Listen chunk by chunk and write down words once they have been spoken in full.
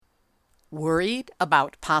Worried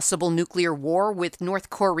about possible nuclear war with North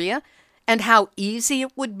Korea and how easy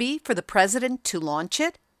it would be for the president to launch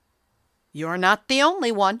it? You're not the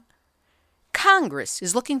only one. Congress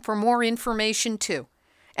is looking for more information too,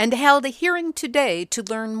 and held a hearing today to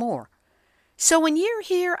learn more. So when you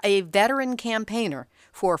hear a veteran campaigner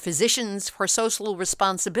for Physicians for Social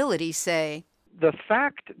Responsibility say, the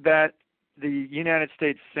fact that the United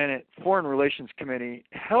States Senate Foreign Relations Committee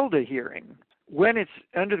held a hearing when it's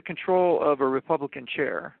under the control of a Republican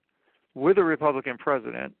chair with a Republican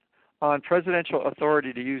president on presidential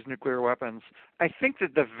authority to use nuclear weapons, I think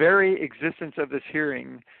that the very existence of this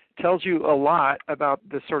hearing tells you a lot about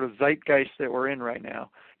the sort of zeitgeist that we're in right now.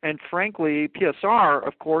 And frankly, PSR,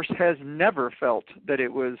 of course, has never felt that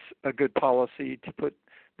it was a good policy to put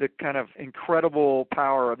the kind of incredible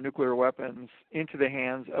power of nuclear weapons into the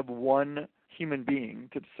hands of one human being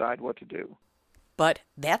to decide what to do. But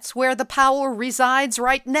that's where the power resides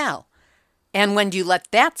right now. And when you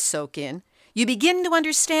let that soak in, you begin to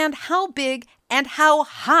understand how big and how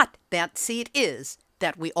hot that seat is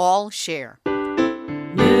that we all share.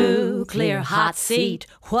 Nuclear hot seat,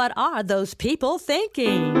 what are those people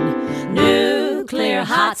thinking? Nuclear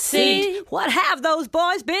hot seat, what have those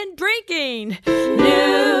boys been drinking?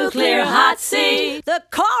 Nuclear hot seat, the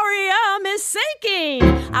corium is sinking.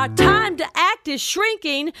 Our time to act is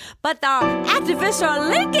shrinking, but our activists are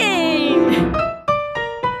linking.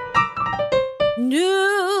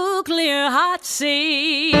 Nuclear hot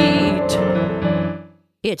seat,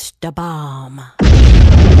 it's the bomb.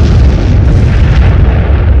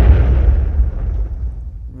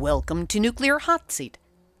 Welcome to Nuclear Hot Seat,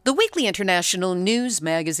 the weekly international news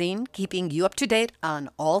magazine keeping you up to date on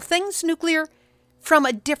all things nuclear from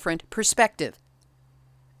a different perspective.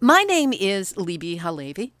 My name is Libbe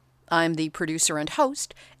HaLevy. I'm the producer and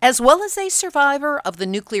host, as well as a survivor of the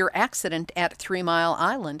nuclear accident at 3 Mile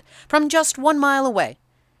Island from just 1 mile away.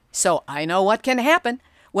 So I know what can happen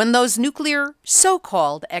when those nuclear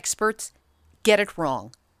so-called experts get it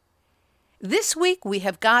wrong. This week we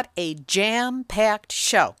have got a jam-packed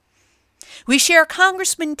show. We share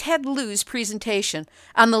Congressman Ted Lieu's presentation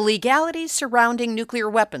on the legalities surrounding nuclear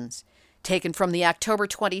weapons, taken from the October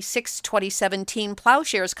 26, 2017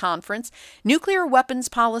 Plowshares Conference, Nuclear Weapons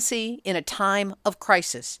Policy in a Time of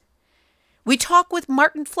Crisis. We talk with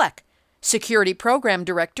Martin Fleck, Security Program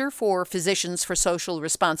Director for Physicians for Social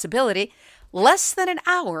Responsibility, less than an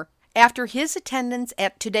hour after his attendance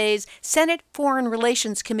at today's Senate Foreign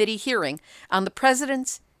Relations Committee hearing on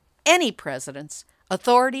the any president's,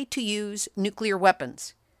 authority to use nuclear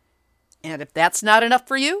weapons. And if that's not enough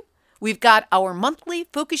for you, we've got our monthly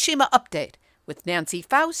Fukushima update with Nancy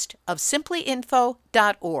Faust of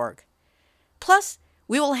simplyinfo.org. Plus,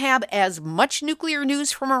 we will have as much nuclear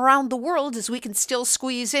news from around the world as we can still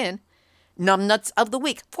squeeze in, numbnuts of the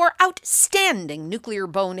week for outstanding nuclear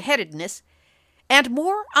boneheadedness, and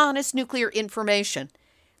more honest nuclear information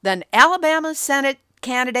than Alabama Senate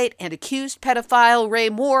candidate and accused pedophile Ray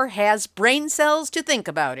Moore has brain cells to think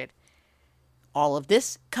about it. All of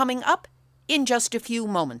this coming up in just a few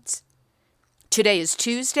moments. Today is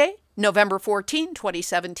Tuesday, November 14,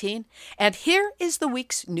 2017, and here is the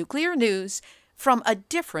week's nuclear news from a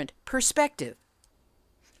different perspective.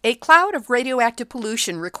 A cloud of radioactive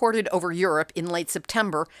pollution recorded over Europe in late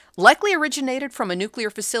September likely originated from a nuclear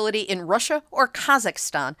facility in Russia or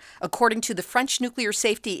Kazakhstan, according to the French Nuclear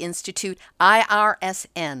Safety Institute,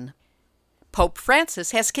 IRSN. Pope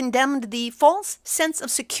Francis has condemned the false sense of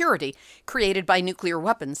security created by nuclear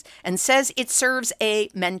weapons and says it serves a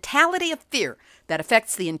mentality of fear that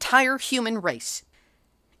affects the entire human race.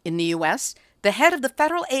 In the U.S., the head of the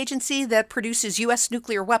federal agency that produces U.S.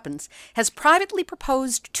 nuclear weapons has privately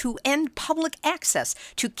proposed to end public access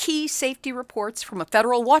to key safety reports from a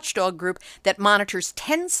federal watchdog group that monitors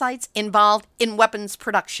 10 sites involved in weapons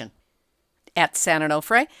production. At San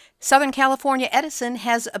Onofre, Southern California Edison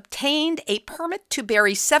has obtained a permit to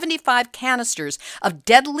bury 75 canisters of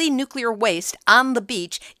deadly nuclear waste on the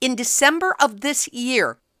beach in December of this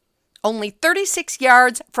year, only 36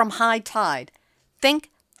 yards from high tide.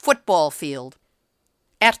 Think football field.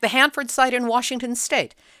 At the Hanford site in Washington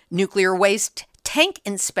State, nuclear waste tank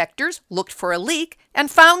inspectors looked for a leak and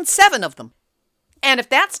found 7 of them. And if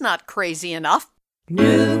that's not crazy enough...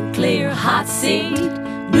 Nuclear hot seat,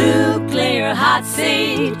 nuclear hot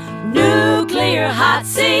seat, nuclear hot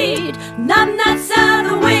seat, numbnuts of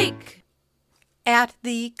the week. At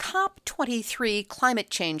the COP23 Climate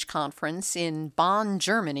Change Conference in Bonn,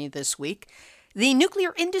 Germany this week, the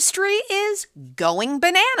nuclear industry is going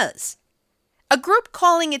bananas. A group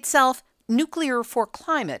calling itself Nuclear for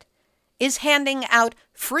Climate is handing out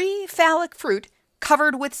free phallic fruit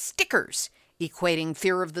covered with stickers, equating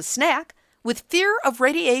fear of the snack with fear of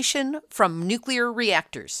radiation from nuclear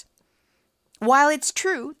reactors. While it's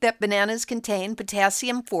true that bananas contain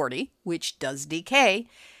potassium-40, which does decay,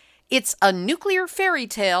 it's a nuclear fairy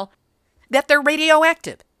tale that they're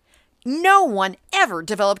radioactive. No one ever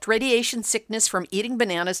developed radiation sickness from eating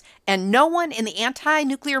bananas, and no one in the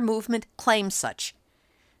anti-nuclear movement claims such.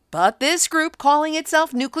 But this group, calling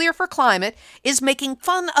itself Nuclear for Climate, is making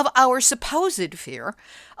fun of our supposed fear,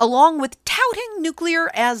 along with touting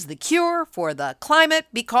nuclear as the cure for the climate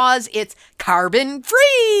because it's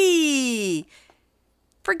carbon-free.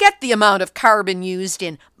 Forget the amount of carbon used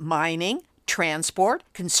in mining, transport,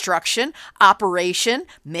 construction, operation,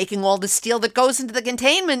 making all the steel that goes into the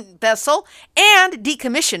containment vessel, and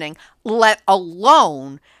decommissioning, let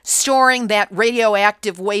alone storing that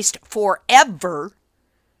radioactive waste forever.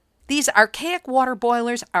 These archaic water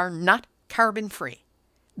boilers are not carbon-free.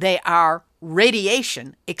 They are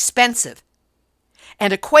radiation expensive.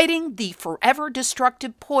 And equating the forever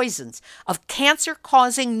destructive poisons of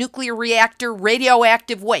cancer-causing nuclear reactor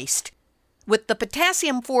radioactive waste with the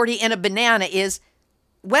potassium-40 in a banana is,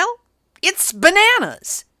 well, it's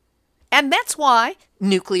bananas. And that's why,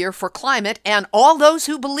 Nuclear for Climate and all those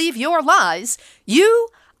who believe your lies, you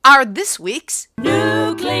are this week's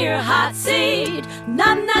Nuclear Hot Seat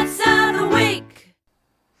Numbnuts of the Week.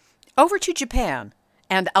 Over to Japan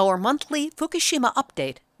and our monthly Fukushima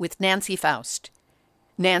update with Nancy Faust.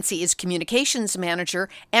 Nancy is communications manager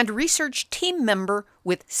and research team member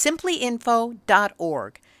with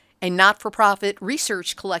simplyinfo.org, a not-for-profit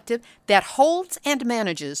research collective that holds and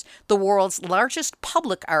manages the world's largest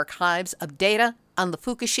public archives of data on the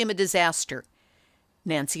Fukushima disaster.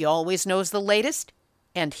 Nancy always knows the latest,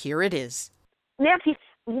 and here it is. Nancy,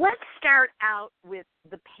 let's start out with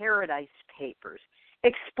the Paradise Papers.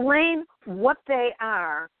 Explain what they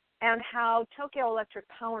are and how Tokyo Electric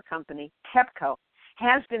Power Company, TEPCO,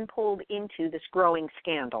 has been pulled into this growing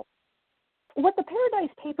scandal. What the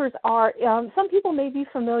Paradise Papers are, some people may be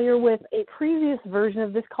familiar with a previous version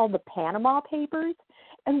of this called the Panama Papers.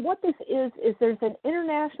 And what this is there's an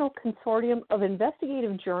international consortium of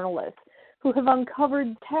investigative journalists who have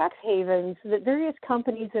uncovered tax havens that various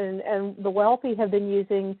companies and the wealthy have been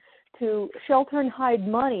using to shelter and hide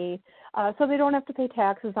money so they don't have to pay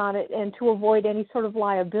taxes on it and to avoid any sort of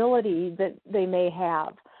liability that they may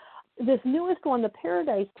have. This newest one, the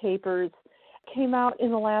Paradise Papers, came out in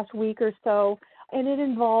the last week or so, and it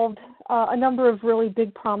involved a number of really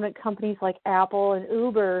big prominent companies like Apple and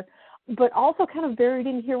Uber, but also kind of buried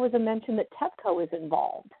in here was a mention that TEPCO is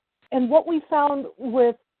involved. And what we found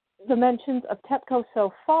with the mentions of TEPCO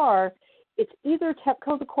so far, it's either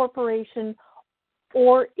TEPCO, the corporation,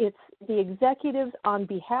 or it's the executives on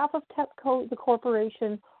behalf of TEPCO, the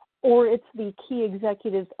corporation, or it's the key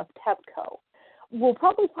executives of TEPCO. We'll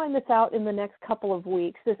probably find this out in the next couple of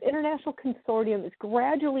weeks. This international consortium is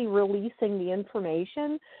gradually releasing the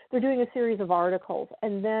information. They're doing a series of articles,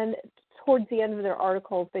 and then towards the end of their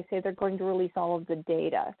articles, they say they're going to release all of the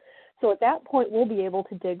data. So at that point, we'll be able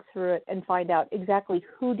to dig through it and find out exactly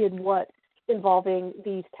who did what involving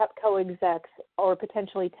these TEPCO execs or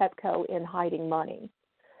potentially TEPCO in hiding money.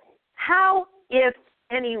 How, if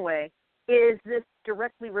anyway, is this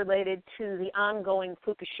directly related to the ongoing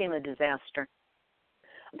Fukushima disaster?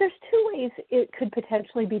 There's two ways it could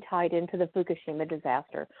potentially be tied into the Fukushima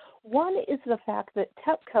disaster. One is the fact that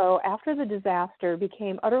TEPCO, after the disaster,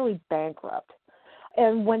 became utterly bankrupt.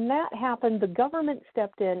 And when that happened, the government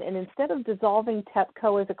stepped in, and instead of dissolving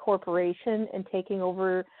TEPCO as a corporation and taking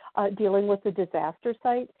over dealing with the disaster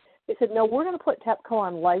site, they said, no, we're going to put TEPCO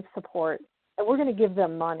on life support, and we're going to give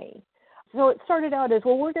them money. So it started out as,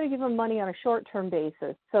 well, we're going to give them money on a short-term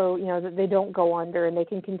basis so, that they don't go under and they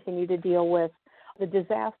can continue to deal with the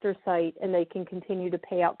disaster site, and they can continue to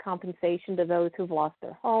pay out compensation to those who've lost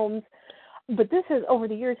their homes. But this has, over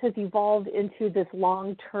the years, has evolved into this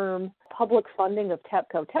long-term public funding of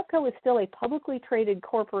TEPCO. TEPCO is still a publicly traded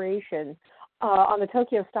corporation on the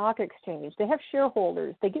Tokyo Stock Exchange. They have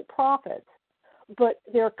shareholders. They get profits. But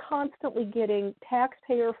they're constantly getting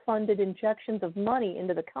taxpayer-funded injections of money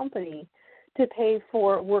into the company to pay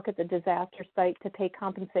for work at the disaster site, to pay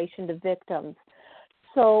compensation to victims.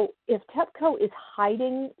 So if TEPCO is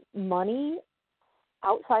hiding money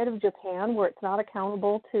outside of Japan, where it's not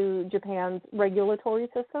accountable to Japan's regulatory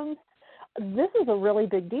systems, this is a really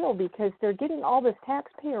big deal because they're getting all this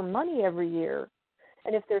taxpayer money every year.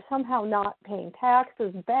 And if they're somehow not paying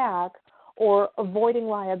taxes back or avoiding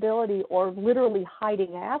liability or literally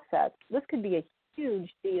hiding assets, this could be a huge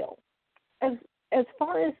deal. As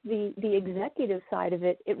far as the executive side of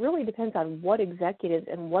it, it really depends on what executives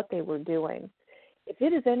and what they were doing. If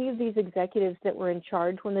it is any of these executives that were in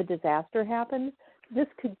charge when the disaster happened, this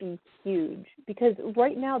could be huge because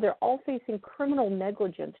right now they're all facing criminal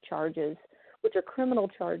negligence charges, which are criminal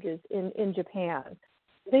charges in Japan.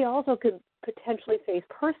 They also could potentially face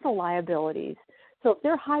personal liabilities. So if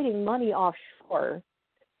they're hiding money offshore,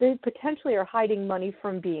 they potentially are hiding money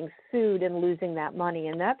from being sued and losing that money,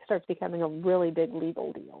 and that starts becoming a really big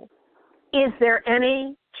legal deal. Is there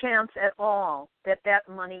any chance at all that that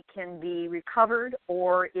money can be recovered,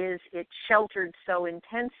 or is it sheltered so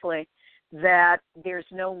intensely that there's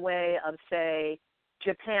no way of, say,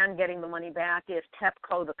 Japan getting the money back if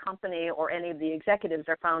TEPCO, the company, or any of the executives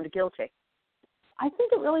are found guilty? I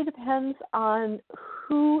think it really depends on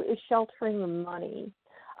who is sheltering the money.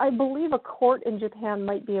 I believe a court in Japan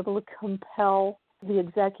might be able to compel the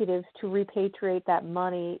executives to repatriate that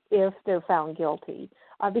money if they're found guilty,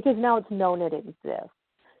 because now it's known it exists.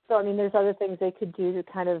 So, I mean, there's other things they could do to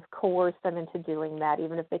kind of coerce them into doing that,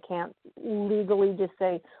 even if they can't legally just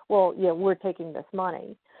say, well, yeah, we're taking this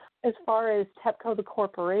money. As far as TEPCO, the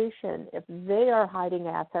corporation, if they are hiding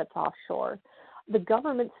assets offshore, the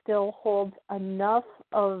government still holds enough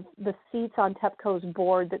of the seats on TEPCO's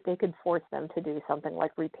board that they could force them to do something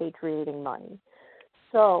like repatriating money.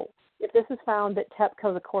 So if this is found that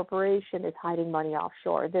TEPCO, the corporation, is hiding money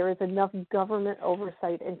offshore, there is enough government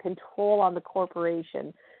oversight and control on the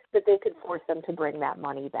corporation that they could force them to bring that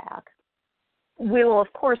money back. We will,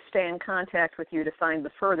 of course, stay in contact with you to find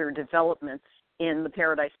the further developments in the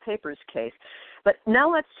Paradise Papers case. But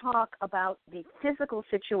now let's talk about the physical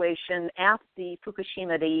situation at the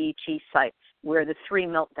Fukushima Daiichi site where the 3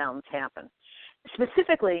 meltdowns happened.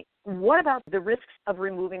 Specifically, what about the risks of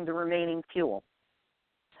removing the remaining fuel?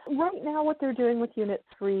 Right now what they're doing with Unit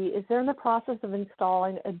 3 is they're in the process of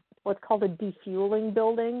installing what's called a defueling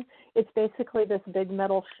building. It's basically this big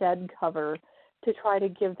metal shed cover to try to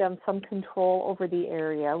give them some control over the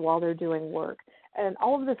area while they're doing work. And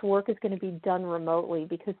all of this work is going to be done remotely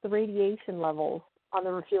because the radiation levels on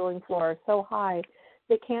the refueling floor are so high,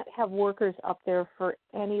 they can't have workers up there for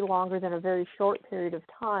any longer than a very short period of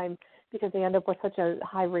time because they end up with such a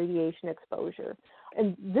high radiation exposure.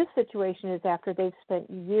 And this situation is after they've spent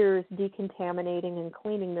years decontaminating and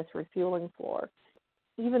cleaning this refueling floor.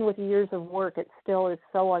 Even with years of work, it still is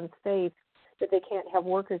so unsafe that they can't have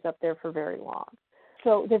workers up there for very long.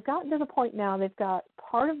 So they've gotten to the point now, they've got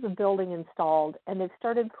part of the building installed, and they've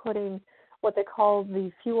started putting what they call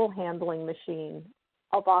the fuel handling machine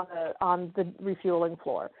up on the refueling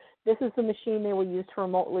floor. This is the machine they will use to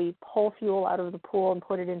remotely pull fuel out of the pool and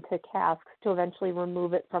put it into casks to eventually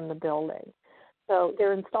remove it from the building. So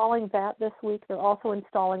they're installing that this week. They're also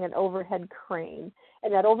installing an overhead crane,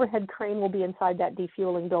 and that overhead crane will be inside that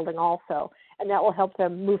defueling building also, and that will help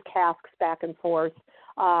them move casks back and forth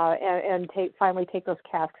and finally take those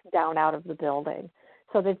casks down out of the building.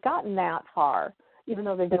 So they've gotten that far, even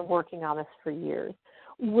though they've been working on this for years.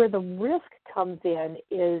 Where the risk comes in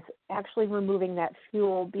is actually removing that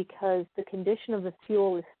fuel because the condition of the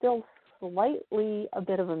fuel is still slightly a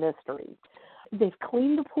bit of a mystery. They've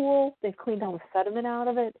cleaned the pool, they've cleaned all the sediment out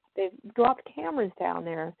of it, they've dropped cameras down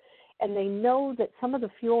there, and they know that some of the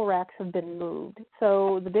fuel racks have been moved.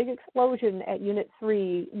 So the big explosion at Unit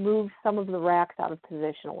 3 moved some of the racks out of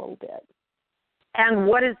position a little bit. And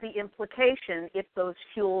what is the implication if those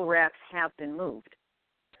fuel racks have been moved?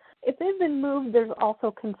 If they've been moved, there's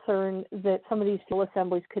also concern that some of these fuel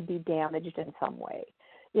assemblies could be damaged in some way.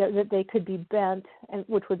 You know, that they could be bent, and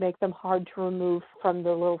which would make them hard to remove from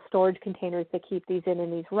the little storage containers they keep these in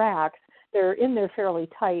these racks. They're in there fairly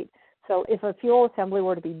tight, so if a fuel assembly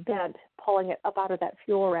were to be bent, pulling it up out of that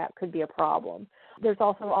fuel rack could be a problem. There's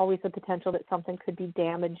also always the potential that something could be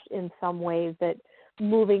damaged in some way, that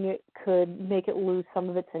moving it could make it lose some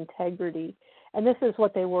of its integrity. And this is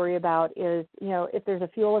what they worry about is, you know, if there's a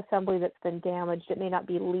fuel assembly that's been damaged, it may not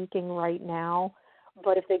be leaking right now,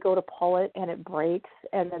 but if they go to pull it and it breaks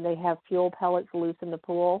and then they have fuel pellets loose in the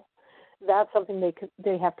pool, that's something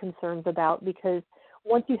they have concerns about, because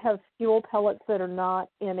once you have fuel pellets that are not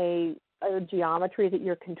in a geometry that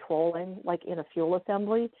you're controlling, like in a fuel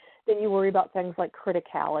assembly, then you worry about things like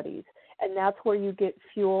criticalities. And that's where you get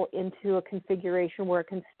fuel into a configuration where it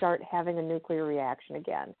can start having a nuclear reaction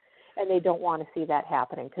again. And they don't want to see that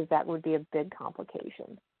happening because that would be a big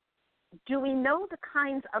complication. Do we know the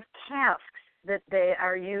kinds of casks that they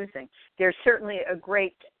are using? There's certainly a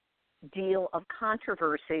great deal of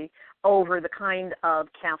controversy over the kind of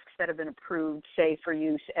casks that have been approved, say, for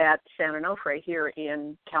use at San Onofre here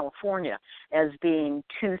in California as being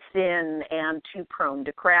too thin and too prone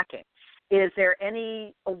to cracking. Is there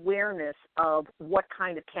any awareness of what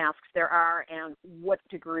kind of casks there are and what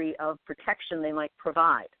degree of protection they might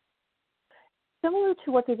provide? Similar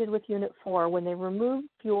to what they did with Unit 4, when they remove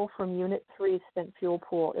fuel from Unit 3's spent fuel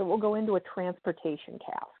pool, it will go into a transportation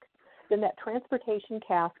cask. Then that transportation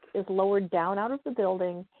cask is lowered down out of the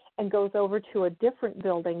building and goes over to a different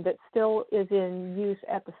building that still is in use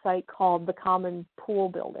at the site called the Common Pool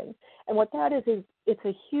Building. And what that is it's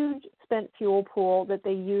a huge spent fuel pool that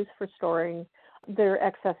they use for storing their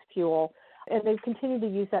excess fuel, and they've continued to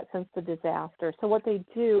use that since the disaster. So what they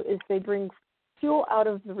do is they bring fuel out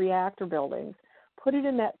of the reactor buildings, put it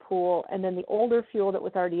in that pool, and then the older fuel that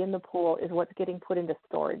was already in the pool is what's getting put into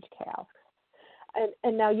storage casks.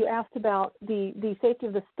 And now you asked about the safety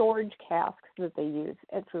of the storage casks that they use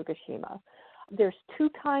at Fukushima. There's 2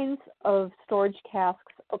 kinds of storage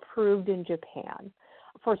casks approved in Japan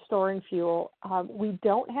for storing fuel. We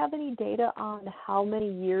don't have any data on how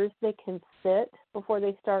many years they can sit before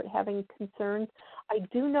they start having concerns. I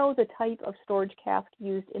do know the type of storage cask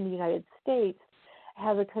used in the United States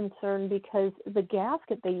has a concern because the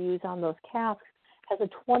gasket they use on those casks has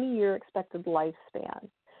a 20-year expected lifespan.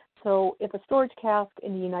 So if a storage cask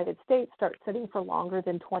in the United States starts sitting for longer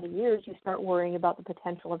than 20 years, you start worrying about the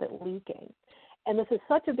potential of it leaking. And this is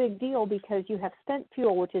such a big deal because you have spent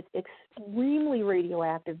fuel, which is extremely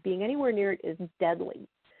radioactive. Being anywhere near it is deadly.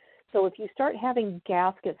 So if you start having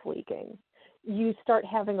gaskets leaking, you start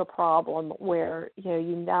having a problem where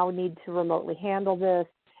you now need to remotely handle this,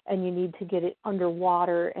 and you need to get it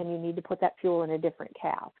underwater, and you need to put that fuel in a different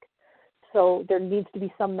cask. So there needs to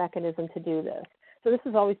be some mechanism to do this. So this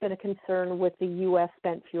has always been a concern with the U.S.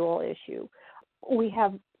 spent fuel issue. We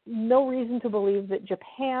have no reason to believe that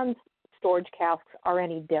Japan's storage casks are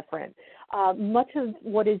any different. Much of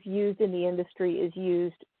what is used in the industry is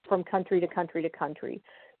used from country to country to country.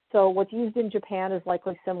 So what's used in Japan is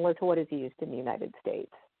likely similar to what is used in the United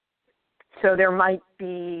States. So there might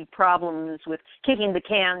be problems with kicking the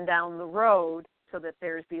can down the road so that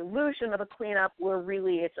there's the illusion of a cleanup where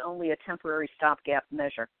really it's only a temporary stopgap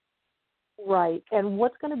measure. Right. And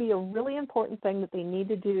what's going to be a really important thing that they need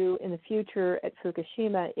to do in the future at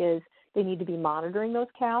Fukushima is they need to be monitoring those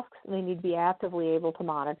casks, and they need to be actively able to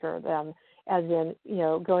monitor them, as in,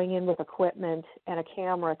 going in with equipment and a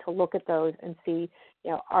camera to look at those and see,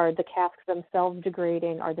 are the casks themselves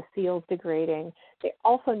degrading? Are the seals degrading? They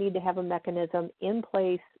also need to have a mechanism in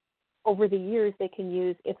place over the years they can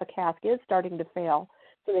use if a cask is starting to fail.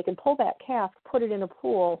 So they can pull that cask, put it in a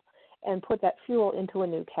pool, and put that fuel into a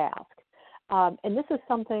new cask. And this is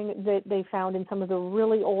something that they found in some of the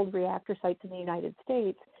really old reactor sites in the United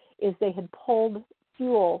States, is they had pulled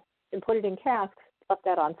fuel and put it in casks, left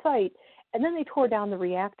that on site, and then they tore down the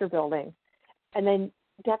reactor building. And then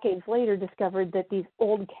decades later discovered that these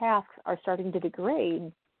old casks are starting to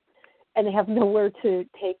degrade, and they have nowhere to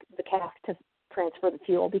take the cask to transfer the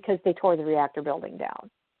fuel because they tore the reactor building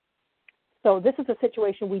down. So this is a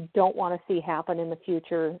situation we don't want to see happen in the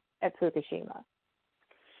future at Fukushima.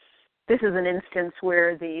 This is an instance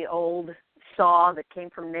where the old saw that came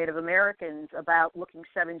from Native Americans about looking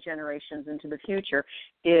 7 generations into the future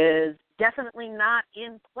is definitely not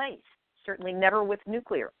in place, certainly never with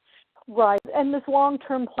nuclear. Right, and this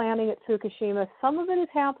long-term planning at Fukushima, some of it is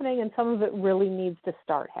happening and some of it really needs to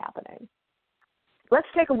start happening. Let's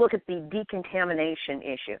take a look at the decontamination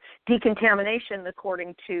issue. Decontamination,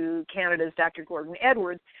 according to Canada's Dr. Gordon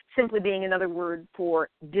Edwards, simply being another word for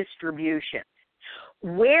distribution.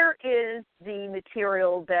 Where is the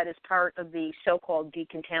material that is part of the so-called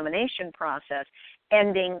decontamination process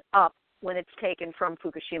ending up when it's taken from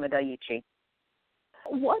Fukushima Daiichi?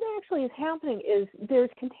 What actually is happening is there's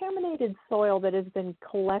contaminated soil that has been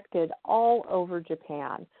collected all over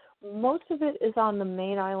Japan. Most of it is on the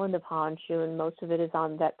main island of Honshu, and most of it is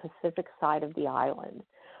on that Pacific side of the island.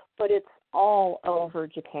 But it's all over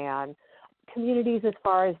Japan. Communities as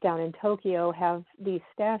far as down in Tokyo have these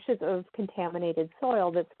stashes of contaminated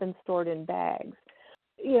soil that's been stored in bags.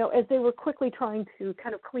 As they were quickly trying to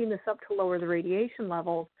kind of clean this up to lower the radiation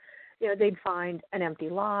levels, they'd find an empty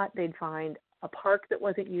lot, they'd find a park that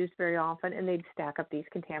wasn't used very often, and they'd stack up these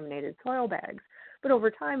contaminated soil bags. But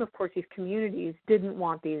over time, of course, these communities didn't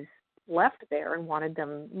want these left there and wanted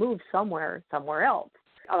them moved somewhere else.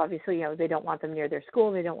 Obviously, they don't want them near their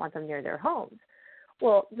school, they don't want them near their homes.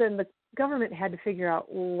 Well, then the government had to figure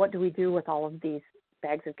out, what do we do with all of these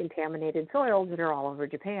bags of contaminated soil that are all over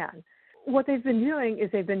Japan? What they've been doing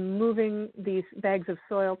is they've been moving these bags of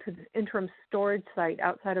soil to this interim storage site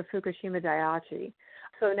outside of Fukushima Daiichi.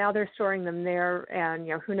 So now they're storing them there, and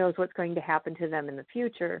who knows what's going to happen to them in the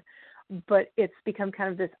future. But it's become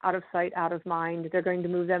kind of this out of sight, out of mind. They're going to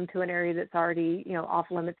move them to an area that's already off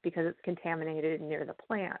limits because it's contaminated near the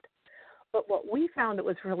plant. But what we found that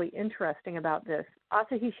was really interesting about this,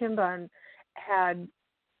 Asahi Shimbun had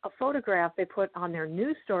a photograph they put on their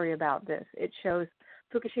news story about this. It shows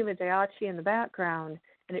Fukushima Daiichi in the background,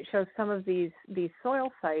 and it shows some of these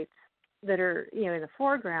soil sites that are, in the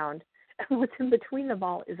foreground, and what's in between them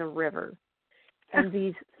all is a river. And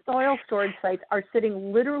these soil storage sites are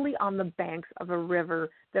sitting literally on the banks of a river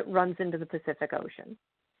that runs into the Pacific Ocean.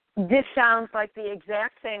 This sounds like the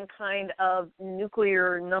exact same kind of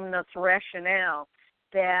nuclear numbnuts rationale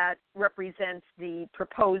that represents the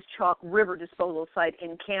proposed Chalk River disposal site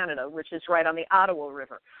in Canada, which is right on the Ottawa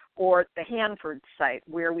River, or the Hanford site,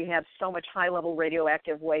 where we have so much high-level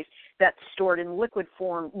radioactive waste that's stored in liquid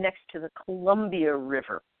form next to the Columbia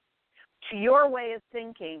River. To your way of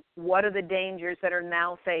thinking, what are the dangers that are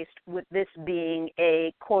now faced with this being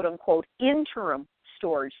a quote-unquote interim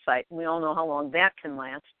storage site? We all know how long that can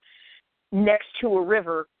last, next to a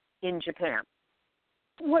river in Japan.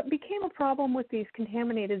 What became a problem with these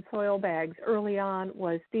contaminated soil bags early on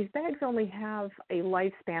was these bags only have a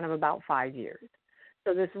lifespan of about 5 years.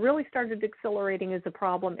 So this really started accelerating as a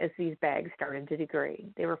problem as these bags started to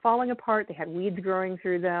degrade. They were falling apart. They had weeds growing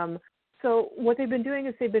through them. So what they've been doing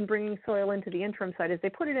is they've been bringing soil into the interim site is they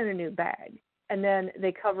put it in a new bag, and then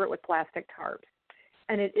they cover it with plastic tarps.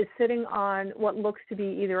 And it is sitting on what looks to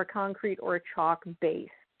be either a concrete or a chalk base.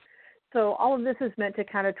 So all of this is meant to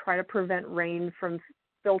kind of try to prevent rain from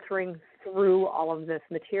filtering through all of this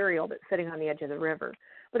material that's sitting on the edge of the river.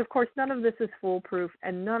 But of course, none of this is foolproof,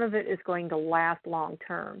 and none of it is going to last long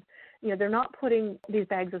term. They're not putting these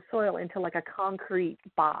bags of soil into like a concrete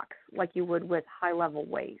box like you would with high-level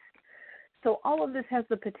waste. So all of this has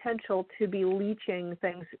the potential to be leaching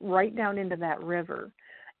things right down into that river.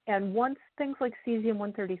 And once things like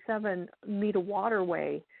cesium-137 meet a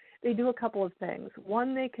waterway, they do a couple of things.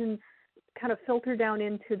 One, they can kind of filter down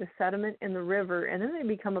into the sediment in the river, and then they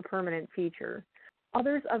become a permanent feature.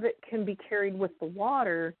 Others of it can be carried with the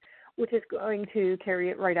water, which is going to carry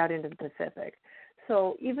it right out into the Pacific.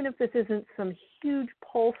 So even if this isn't some huge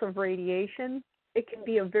pulse of radiation, it can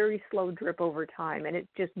be a very slow drip over time, and it's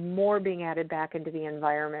just more being added back into the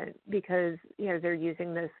environment because, they're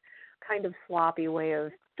using this kind of sloppy way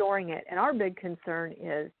of storing it. And our big concern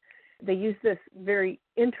is they use this very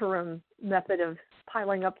interim method of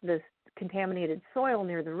piling up this contaminated soil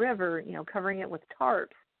near the river, covering it with tarps.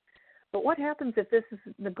 But what happens if this is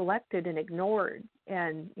neglected and ignored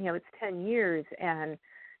and, it's 10 years and,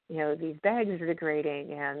 these bags are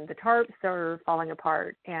degrading and the tarps are falling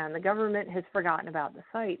apart and the government has forgotten about the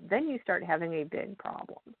site? Then you start having a big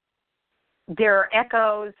problem. There are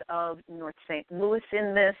echoes of North St. Louis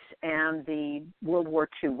in this and the World War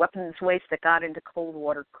II weapons waste that got into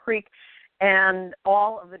Coldwater Creek and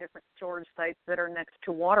all of the different storage sites that are next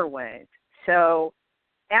to waterways. So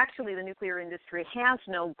actually the nuclear industry has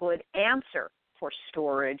no good answer for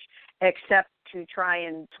storage except to try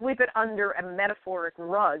and sweep it under a metaphoric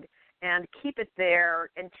rug and keep it there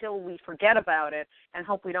until we forget about it and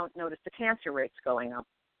hope we don't notice the cancer rates going up.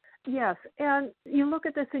 Yes, and you look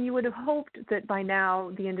at this and you would have hoped that by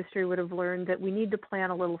now the industry would have learned that we need to plan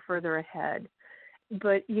a little further ahead.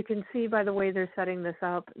 But you can see by the way they're setting this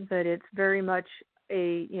up that it's very much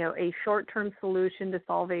a short-term solution to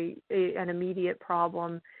solve an immediate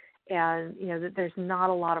problem, and that there's not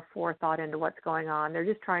a lot of forethought into what's going on. They're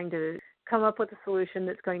just trying to come up with a solution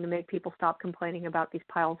that's going to make people stop complaining about these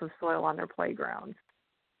piles of soil on their playgrounds.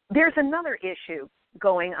 There's another issue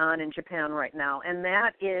going on in Japan right now, and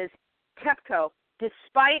that is TEPCO.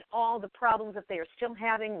 Despite all the problems that they are still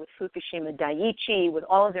having with Fukushima Daiichi, with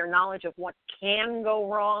all of their knowledge of what can go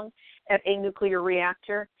wrong at a nuclear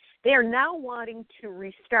reactor, they are now wanting to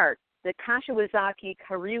restart the Kashiwazaki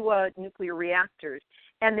Kariwa nuclear reactors,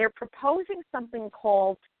 and they're proposing something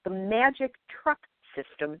called the magic truck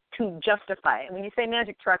system to justify it. And when you say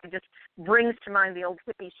magic truck, it just brings to mind the old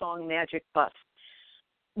hippie song Magic Bus.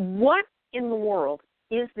 What in the world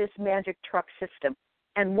is this magic truck system,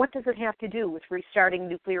 and what does it have to do with restarting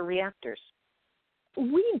nuclear reactors?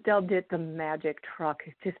 We dubbed it the magic truck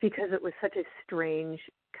just because it was such a strange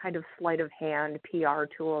kind of sleight of hand PR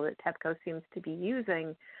tool that TEPCO seems to be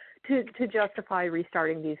using to justify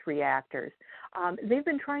restarting these reactors. They've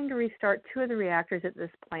been trying to restart 2 of the reactors at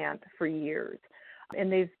this plant for years,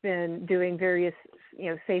 and they've been doing various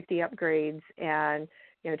safety upgrades and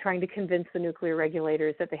trying to convince the nuclear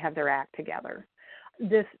regulators that they have their act together.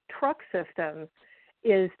 This truck system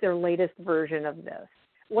is their latest version of this.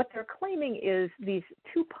 What they're claiming is these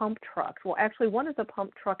 2 pump trucks. Well, actually, one is a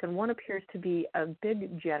pump truck and one appears to be a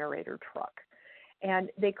big generator truck. And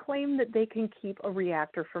they claim that they can keep a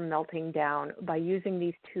reactor from melting down by using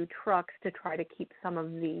these 2 trucks to try to keep some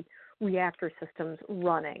of the reactor systems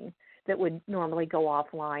running that would normally go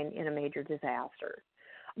offline in a major disaster.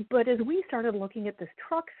 But as we started looking at this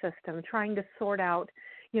truck system, trying to sort out,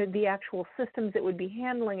 the actual systems it would be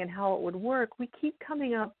handling and how it would work, we keep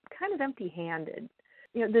coming up kind of empty-handed.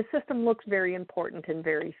 The system looks very important and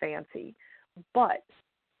very fancy, but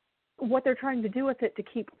what they're trying to do with it to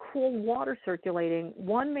keep cool water circulating,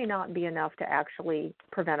 one, may not be enough to actually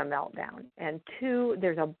prevent a meltdown, and two,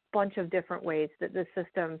 there's a bunch of different ways that the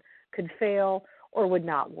system could fail or would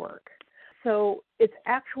not work. So its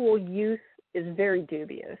actual use is very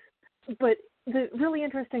dubious. But the really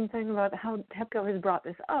interesting thing about how TEPCO has brought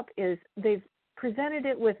this up is they've presented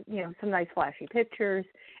it with, some nice flashy pictures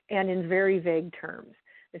and in very vague terms.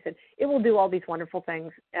 They said, it will do all these wonderful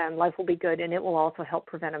things and life will be good and it will also help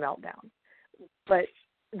prevent a meltdown. But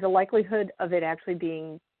the likelihood of it actually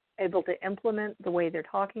being able to implement the way they're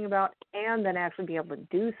talking about and then actually be able to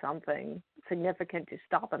do something significant to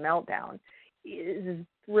stop a meltdown is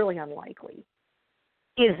really unlikely.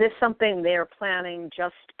 Is this something they're planning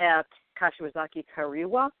just at Kashiwazaki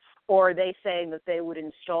Kariwa, or are they saying that they would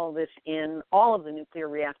install this in all of the nuclear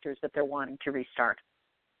reactors that they're wanting to restart?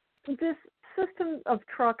 This system of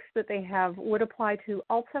trucks that they have would apply to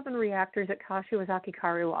all 7 reactors at Kashiwazaki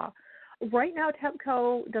Kariwa. Right now,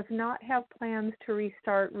 TEPCO does not have plans to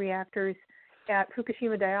restart reactors at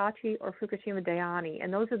Fukushima Daiichi or Fukushima Daiani,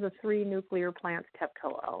 and those are the 3 nuclear plants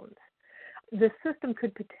TEPCO owns. This system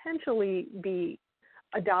could potentially be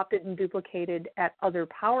adopted and duplicated at other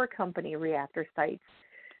power company reactor sites.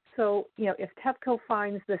 So, if TEPCO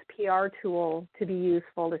finds this PR tool to be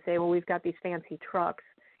useful to say, well, we've got these fancy trucks,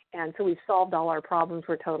 and so we've solved all our problems,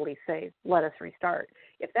 we're totally safe, let us restart.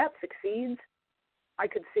 If that succeeds, I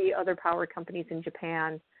could see other power companies in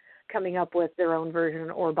Japan coming up with their own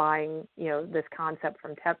version or buying, this concept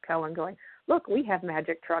from TEPCO and going, look, we have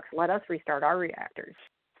magic trucks, let us restart our reactors.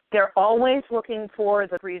 They're always looking for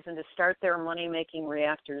the reason to start their money-making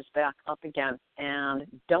reactors back up again and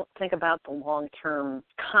don't think about the long-term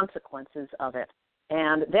consequences of it.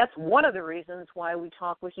 And that's one of the reasons why we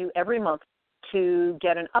talk with you every month to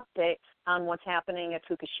get an update on what's happening at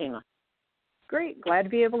Fukushima. Great. Glad to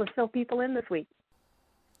be able to fill people in this week.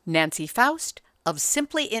 Nancy Faust of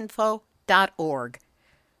simplyinfo.org.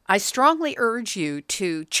 I strongly urge you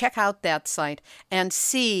to check out that site and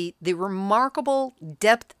see the remarkable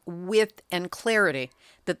depth, width, and clarity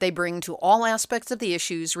that they bring to all aspects of the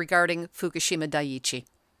issues regarding Fukushima Daiichi.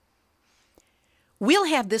 We'll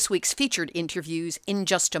have this week's featured interviews in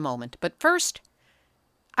just a moment, but first,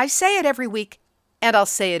 I say it every week, and I'll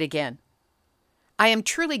say it again. I am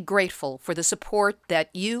truly grateful for the support that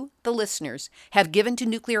you, the listeners, have given to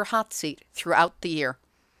Nuclear Hot Seat throughout the year.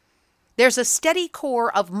 There's a steady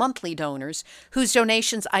core of monthly donors whose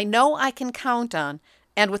donations I know I can count on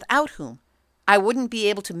and without whom I wouldn't be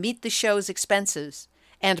able to meet the show's expenses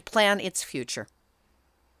and plan its future.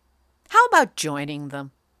 How about joining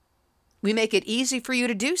them? We make it easy for you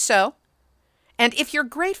to do so. And if you're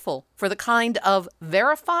grateful for the kind of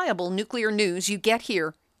verifiable nuclear news you get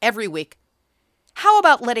here every week, how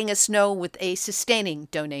about letting us know with a sustaining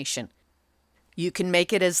donation? You can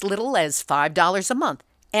make it as little as $5 a month.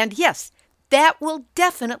 And yes, that will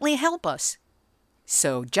definitely help us.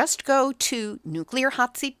 So just go to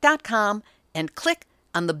nuclearhotseat.com and click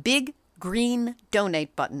on the big green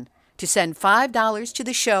donate button to send $5 to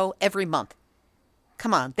the show every month.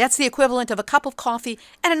 Come on, that's the equivalent of a cup of coffee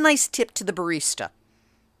and a nice tip to the barista.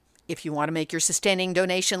 If you want to make your sustaining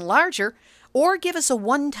donation larger or give us a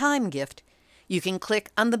one-time gift, you can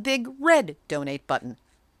click on the big red donate button.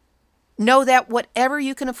 Know that whatever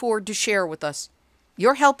you can afford to share with us,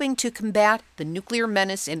 you're helping to combat the nuclear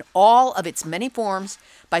menace in all of its many forms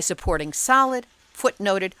by supporting solid,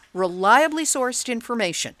 footnoted, reliably sourced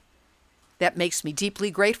information. That makes me deeply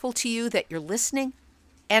grateful to you that you're listening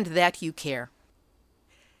and that you care.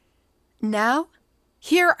 Now,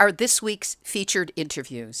 here are this week's featured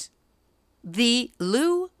interviews. The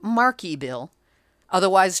Lew Markey Bill,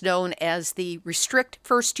 otherwise known as the Restrict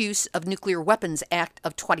First Use of Nuclear Weapons Act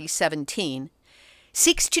of 2017,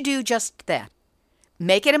 seeks to do just that.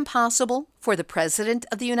 Make it impossible for the President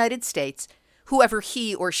of the United States, whoever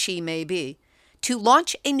he or she may be, to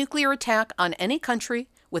launch a nuclear attack on any country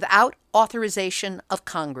without authorization of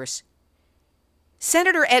Congress.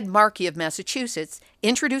 Senator Ed Markey of Massachusetts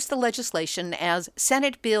introduced the legislation as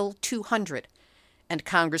Senate Bill 200, and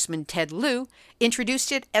Congressman Ted Lieu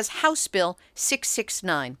introduced it as House Bill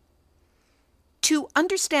 669. To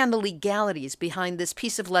understand the legalities behind this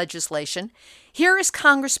piece of legislation, here is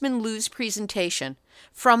Congressman Lieu's presentation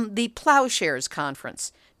from the Plowshares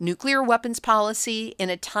Conference, Nuclear Weapons Policy in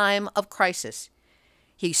a Time of Crisis.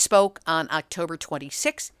 He spoke on October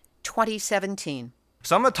 26, 2017.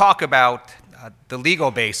 So I'm going to talk about the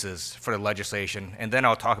legal basis for the legislation, and then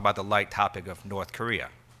I'll talk about the light topic of North Korea.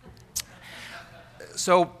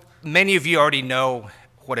 So many of you already know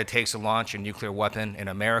what it takes to launch a nuclear weapon in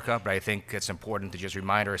America, but I think it's important to just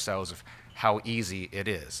remind ourselves of how easy it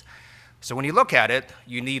is. So when you look at it,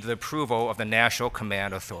 you need the approval of the National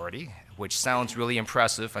Command Authority, which sounds really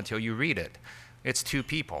impressive until you read it. It's two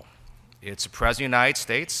people. It's the President of the United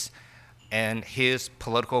States and his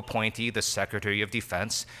political appointee, the Secretary of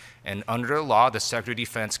Defense. And under the law, the Secretary of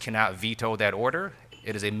Defense cannot veto that order.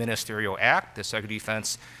 It is a ministerial act. The Secretary of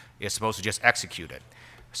Defense is supposed to just execute it.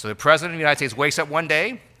 So the President of the United States wakes up one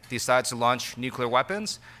day, decides to launch nuclear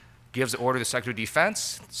weapons, gives the order to the Secretary of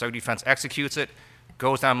Defense. The Secretary of Defense executes it,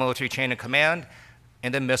 goes down military chain of command,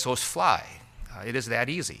 and the missiles fly. It is that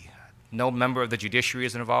easy. No member of the judiciary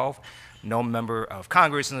is involved. No member of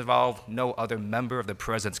Congress is involved. No other member of the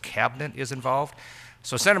President's cabinet is involved.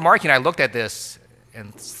 So Senator Markey and I looked at this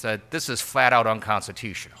and said, this is flat out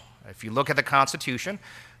unconstitutional. If you look at the Constitution,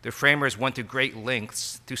 the framers went to great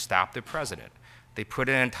lengths to stop the President. They put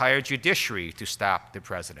an entire judiciary to stop the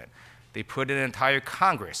President. They put an entire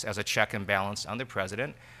Congress as a check and balance on the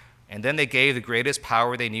President. And then they gave the greatest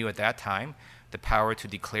power they knew at that time, the power to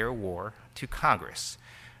declare war, to Congress.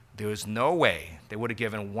 There was no way they would have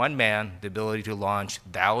given one man the ability to launch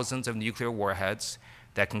thousands of nuclear warheads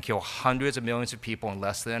that can kill hundreds of millions of people in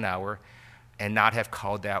less than an hour and not have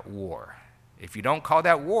called that war. If you don't call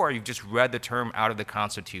that war, you've just read the term out of the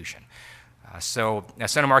Constitution. So,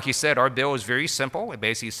 as Senator Markey said, our bill is very simple. It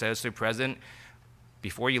basically says to the President,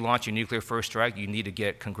 before you launch your nuclear first strike, you need to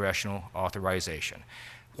get congressional authorization.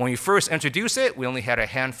 When we first introduced it, we only had a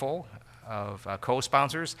handful of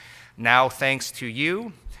co-sponsors. Now, thanks to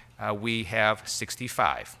you, we have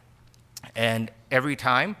 65. And every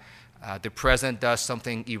time the President does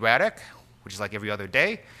something erratic, which is like every other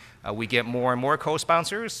day, we get more and more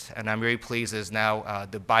co-sponsors, and I'm very pleased is now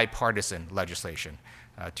the bipartisan legislation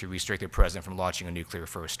to restrict the President from launching a nuclear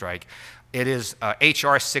first strike. It is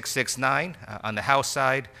H.R. 669 on the House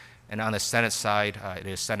side, and on the Senate side, it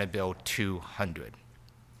is Senate Bill 200.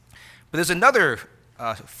 But there's another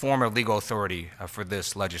form of legal authority for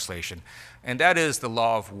this legislation, and that is the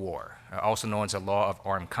law of war, also known as the law of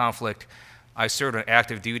armed conflict. I served on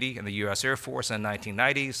active duty in the U.S. Air Force in the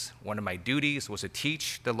 1990s. One of my duties was to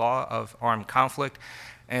teach the law of armed conflict,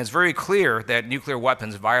 and it's very clear that nuclear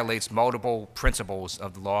weapons violates multiple principles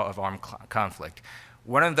of the law of armed conflict.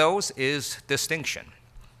 One of those is distinction.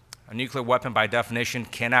 A nuclear weapon, by definition,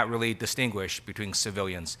 cannot really distinguish between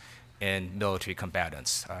civilians and military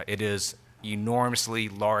combatants. It is an enormously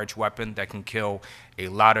large weapon that can kill a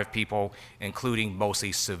lot of people, including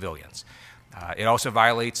mostly civilians. It also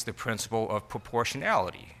violates the principle of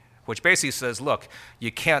proportionality, which basically says, look,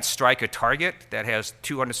 you can't strike a target that has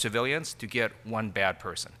 200 civilians to get one bad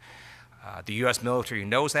person. The U.S. military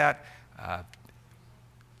knows that.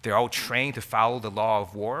 They're all trained to follow the law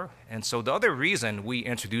of war. And so the other reason we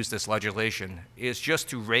introduced this legislation is just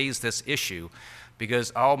to raise this issue,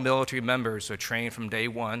 because all military members are trained from day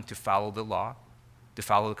one to follow the law, to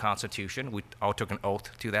follow the Constitution. We all took an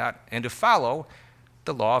oath to that, and to follow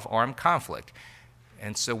the law of armed conflict.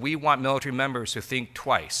 And so we want military members to think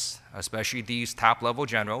twice, especially these top-level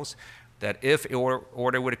generals, that if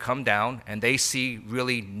order were to come down and they see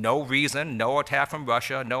really no reason, no attack from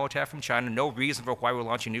Russia, no attack from China, no reason for why we're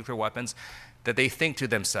launching nuclear weapons, that they think to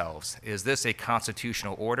themselves, is this a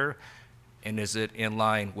constitutional order, and is it in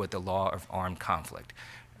line with the law of armed conflict?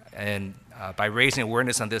 And by raising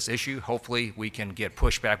awareness on this issue, hopefully we can get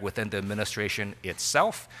pushback within the administration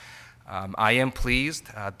itself. I am pleased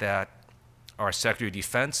that our Secretary of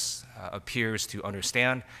Defense appears to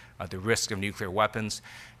understand the risk of nuclear weapons,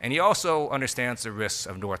 and he also understands the risks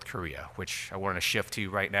of North Korea, which I want to shift to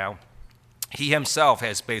right now. He himself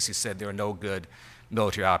has basically said there are no good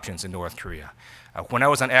military options in North Korea. When I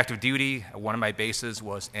was on active duty, one of my bases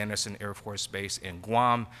was Andersen Air Force Base in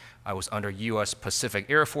Guam. I was under U.S. Pacific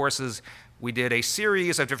Air Forces. We did a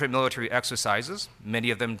series of different military exercises,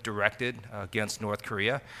 many of them directed against North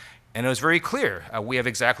Korea. And it was very clear, we have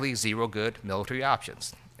exactly zero good military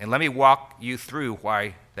options. And let me walk you through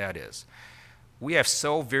why that is. We have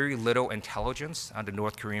so very little intelligence on the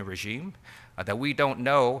North Korean regime that we don't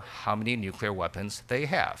know how many nuclear weapons they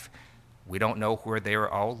have. We don't know where they are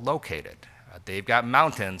all located. They've got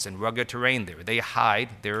mountains and rugged terrain there. They hide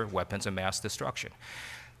their weapons of mass destruction.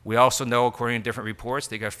 We also know, according to different reports,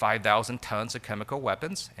 they got 5,000 tons of chemical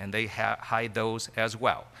weapons, and they hide those as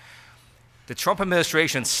well. The Trump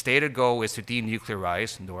administration's stated goal is to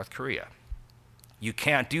denuclearize North Korea. You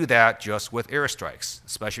can't do that just with airstrikes,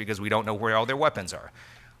 especially because we don't know where all their weapons are.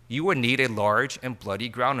 you would need a large and bloody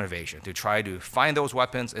ground invasion to try to find those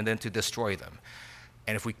weapons and then to destroy them.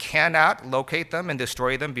 And if we cannot locate them and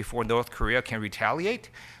destroy them before North Korea can retaliate,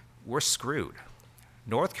 we're screwed.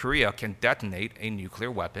 North Korea can detonate a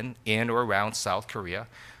nuclear weapon in or around South Korea,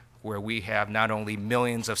 where we have not only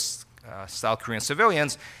millions of South Korean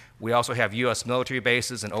civilians, we also have U.S. military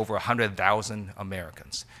bases and over 100,000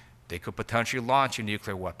 Americans. They could potentially launch a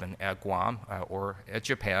nuclear weapon at Guam or at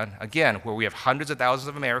Japan, again, where we have hundreds of thousands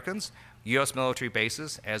of Americans, U.S. military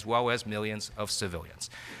bases, as well as millions of civilians.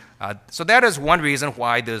 So that is one reason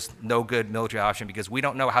why there's no good military option, because we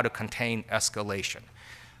don't know how to contain escalation.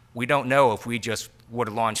 We don't know if we just were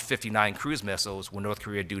to launch 59 cruise missiles, will North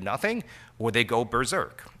Korea do nothing, or they go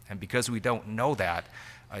berserk? And because we don't know that,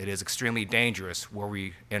 it is extremely dangerous where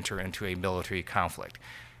we enter into a military conflict.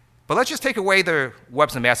 But let's just take away the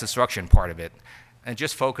weapons of mass destruction part of it and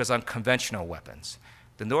just focus on conventional weapons.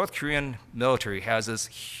 The North Korean military has this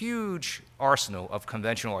huge arsenal of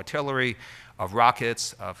conventional artillery, of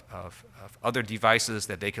rockets, of other devices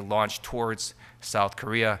that they can launch towards South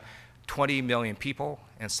Korea. 20 million people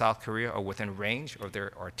in South Korea are within range of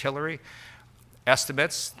their artillery.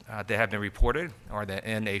 Estimates that have been reported are that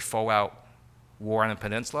in a full-out war on the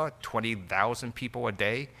peninsula, 20,000 people a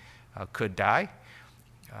day could die.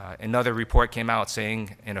 Another report came out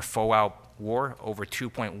saying in a full-out war, over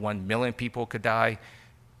 2.1 million people could die,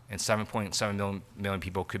 and 7.7 million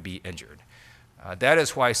people could be injured. That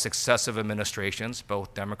is why successive administrations,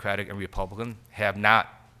 both Democratic and Republican, have not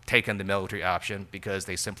taken the military option, because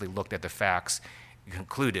they simply looked at the facts and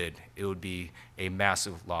concluded it would be a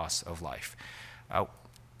massive loss of life.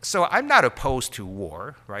 So I'm not opposed to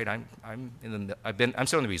war, right? I'm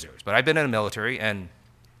still in the reserves, but I've been in the military, and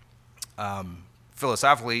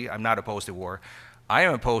philosophically, I'm not opposed to war. I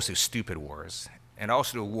am opposed to stupid wars, and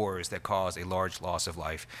also to wars that cause a large loss of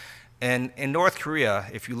life. And in North Korea,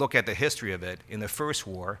 if you look at the history of it, in the first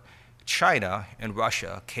war, China and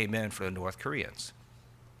Russia came in for the North Koreans.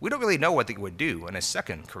 We don't really know what they would do in a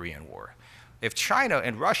second Korean War. If China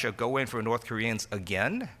and Russia go in for the North Koreans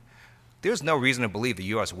again, there's no reason to believe the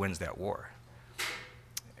U.S. wins that war.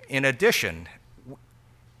 In addition,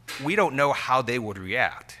 we don't know how they would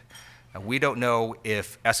react. We don't know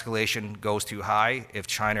if escalation goes too high, if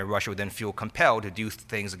China and Russia would then feel compelled to do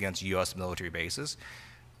things against U.S. military bases.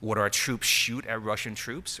 Would our troops shoot at Russian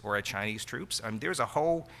troops or at Chinese troops? There's a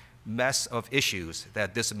whole mess of issues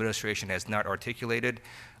that this administration has not articulated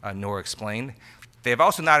nor explained. They have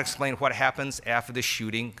also not explained what happens after the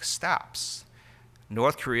shooting stops.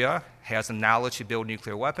 North Korea has the knowledge to build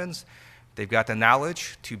nuclear weapons. They've got the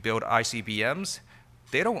knowledge to build ICBMs.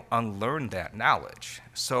 They don't unlearn that knowledge.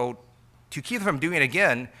 So to keep them from doing it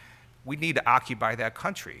again, we need to occupy that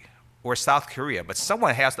country, or South Korea. But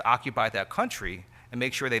someone has to occupy that country and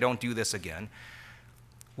make sure they don't do this again.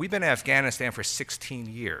 We've been in Afghanistan for 16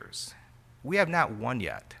 years. We have not won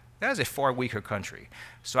yet. That is a far weaker country.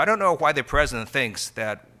 So I don't know why the president thinks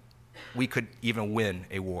that we could even win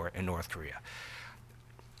a war in North Korea.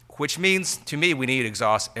 Which means, to me, we need to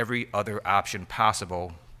exhaust every other option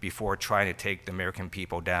possible before trying to take the American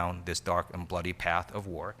people down this dark and bloody path of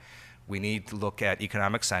war. We need to look at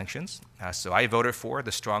economic sanctions. So I voted for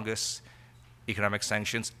the strongest economic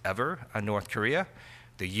sanctions ever on North Korea.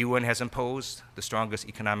 The UN has imposed the strongest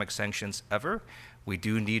economic sanctions ever. We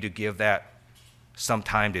do need to give that some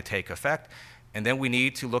time to take effect. And then we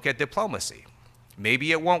need to look at diplomacy.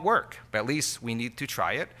 Maybe it won't work, but at least we need to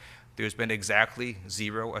try it. There's been exactly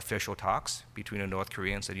 0 official talks between the North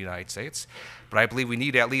Koreans and the United States. But I believe we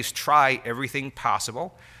need to at least try everything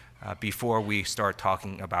possible before we start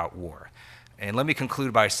talking about war. And let me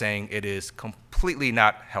conclude by saying it is completely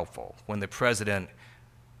not helpful when the president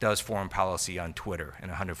does foreign policy on Twitter in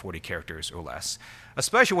 140 characters or less,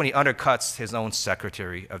 especially when he undercuts his own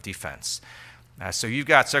Secretary of Defense. So you've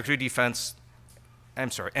got Secretary of Defense,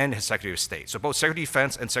 and his Secretary of State. So both Secretary of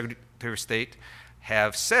Defense and Secretary of State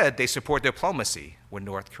have said they support diplomacy with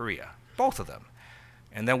North Korea, both of them.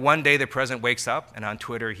 And then one day the president wakes up and on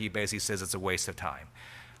Twitter he basically says it's a waste of time.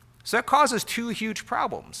 So that causes 2 huge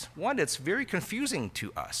problems. One, it's very confusing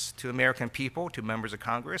to us, to American people, to members of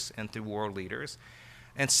Congress, and to world leaders.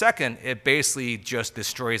 And second, it basically just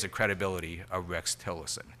destroys the credibility of Rex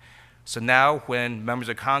Tillerson. So now when members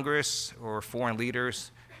of Congress or foreign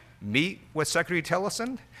leaders meet with Secretary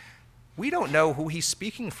Tillerson, we don't know who he's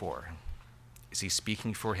speaking for. Is he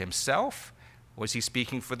speaking for himself, or is he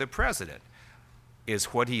speaking for the president? Is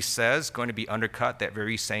what he says going to be undercut that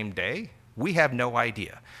very same day? We have no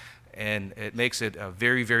idea. And it makes it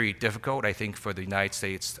very, very difficult, I think, for the United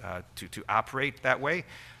States to operate that way.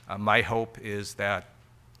 My hope is that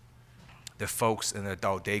the folks in the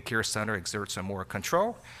adult daycare center exert some more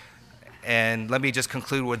control. And let me just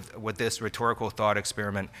conclude with this rhetorical thought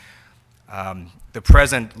experiment. The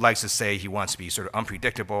president likes to say he wants to be sort of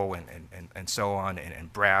unpredictable and so on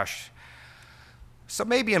and brash. So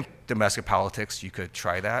maybe in domestic politics you could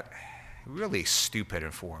try that. Really stupid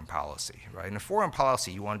in foreign policy, right? In foreign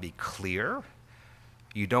policy you want to be clear.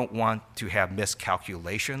 You don't want to have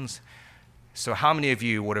miscalculations. So how many of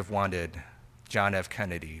you would have wanted John F.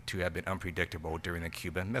 Kennedy to have been unpredictable during the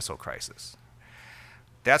Cuban Missile Crisis?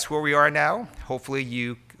 That's where we are now. Hopefully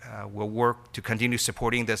you will work to continue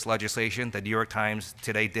supporting this legislation. The New York Times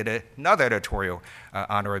today did another editorial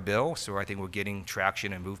on our bill, so I think we're getting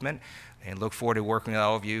traction and movement, and look forward to working with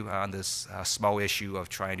all of you on this small issue of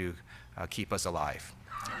trying to keep us alive.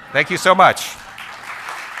 Thank you so much.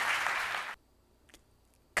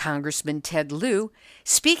 Congressman Ted Lieu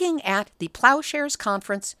speaking at the Plowshares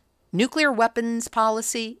Conference, Nuclear Weapons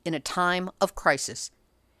Policy in a Time of Crisis.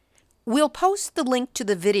 We'll post the link to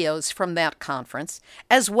the videos from that conference,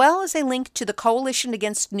 as well as a link to the Coalition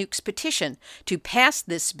Against Nukes petition to pass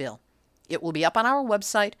this bill. It will be up on our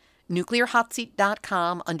website,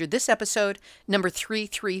 nuclearhotseat.com, under this episode, number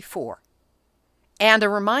 334. And a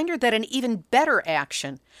reminder that an even better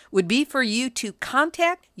action would be for you to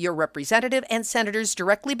contact your representative and senators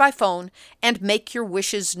directly by phone and make your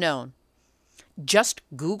wishes known. Just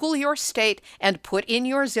Google your state and put in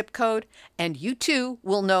your zip code, and you too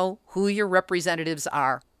will know who your representatives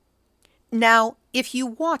are. Now, if you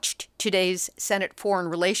watched today's Senate Foreign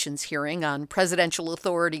Relations hearing on presidential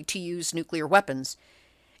authority to use nuclear weapons,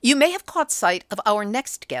 you may have caught sight of our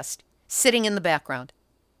next guest sitting in the background.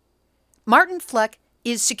 Martin Fleck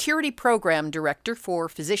is Security Program Director for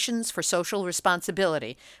Physicians for Social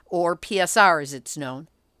Responsibility, or PSR as it's known,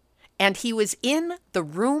 and he was in the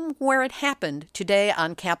room where it happened today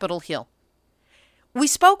on Capitol Hill. We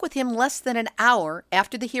spoke with him less than an hour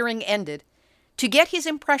after the hearing ended to get his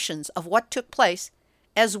impressions of what took place,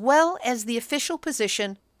 as well as the official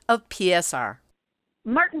position of PSR.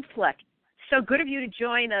 Martin Fleck, so good of you to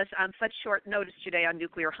join us on such short notice today on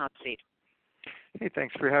Nuclear Hot Seat. Hey,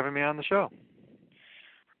 thanks for having me on the show.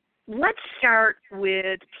 Let's start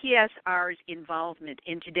with PSR's involvement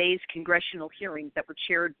in today's congressional hearings that were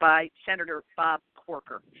chaired by Senator Bob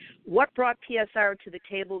Corker. What brought PSR to the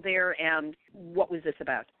table there, and what was this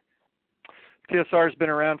about? PSR has been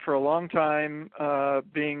around for a long time,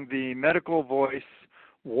 being the medical voice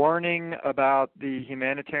warning about the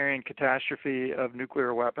humanitarian catastrophe of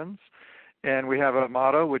nuclear weapons. And we have a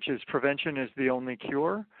motto, which is prevention is the only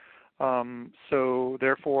cure. So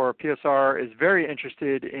therefore, PSR is very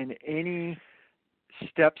interested in any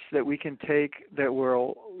steps that we can take that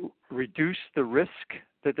will reduce the risk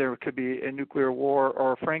that there could be a nuclear war,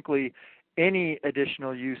 or frankly, any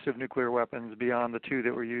additional use of nuclear weapons beyond the two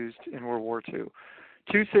that were used in World War II.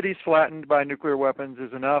 2 cities flattened by nuclear weapons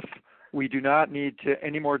is enough. We do not need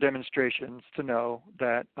any more demonstrations to know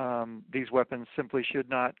that these weapons simply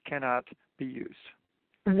cannot be used.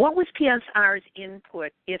 What was PSR's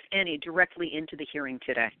input, if any, directly into the hearing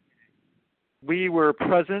today? We were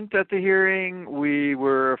present at the hearing. We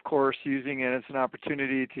were, of course, using it as an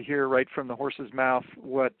opportunity to hear right from the horse's mouth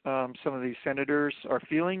what some of these senators are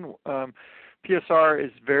feeling. PSR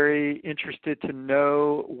is very interested to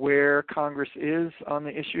know where Congress is on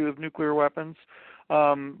the issue of nuclear weapons,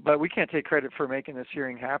 but we can't take credit for making this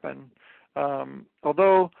hearing happen.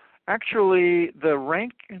 Although, actually,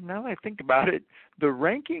 now that I think about it, the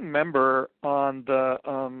ranking member on the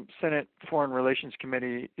Senate Foreign Relations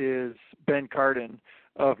Committee is Ben Cardin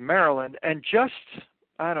of Maryland. And just,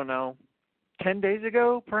 10 days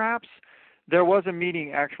ago, perhaps, there was a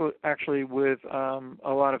meeting actually with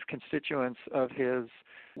a lot of constituents of his,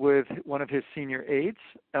 with one of his senior aides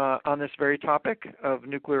on this very topic of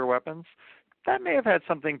nuclear weapons. That may have had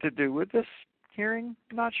something to do with this hearing.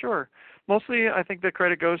 Not sure. Mostly, I think the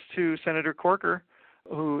credit goes to Senator Corker,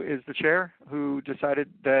 who is the chair, who decided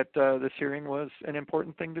that this hearing was an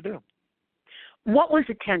important thing to do. What was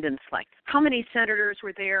attendance like? How many senators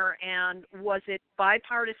were there, and was it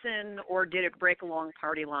bipartisan, or did it break along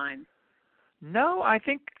party lines? No, I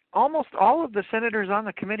think almost all of the senators on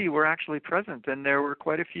the committee were actually present, and there were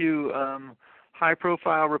quite a few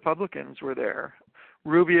high-profile Republicans were there.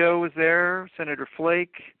 Rubio was there, Senator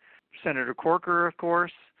Flake, Senator Corker, of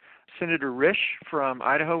course. Senator Risch from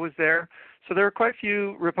Idaho was there. So there were quite a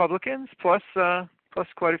few Republicans, plus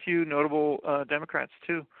quite a few notable Democrats,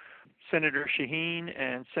 too. Senator Shaheen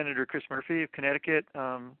and Senator Chris Murphy of Connecticut,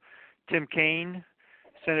 Tim Kaine,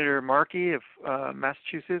 Senator Markey of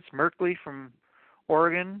Massachusetts, Merkley from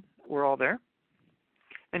Oregon were all there,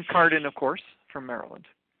 and Cardin, of course, from Maryland.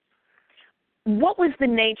 What was the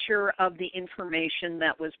nature of the information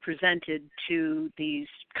that was presented to these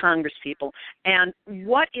Congress people? And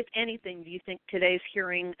what, if anything, do you think today's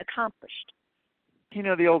hearing accomplished? You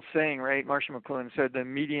know the old saying, right? Marshall McLuhan said, the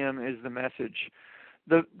medium is the message.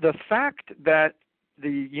 The fact that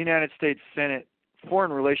the United States Senate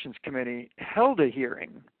Foreign Relations Committee held a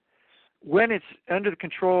hearing when it's under the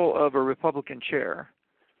control of a Republican chair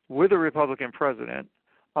with a Republican president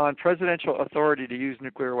on presidential authority to use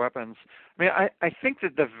nuclear weapons. I mean, I think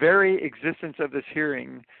that the very existence of this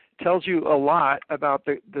hearing tells you a lot about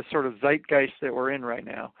the sort of zeitgeist that we're in right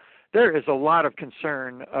now. There is a lot of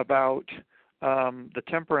concern about the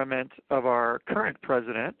temperament of our current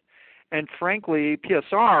president. And frankly,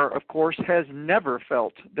 PSR, of course, has never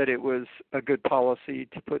felt that it was a good policy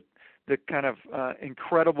to put the kind of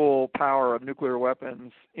incredible power of nuclear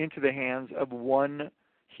weapons into the hands of one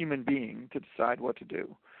human being to decide what to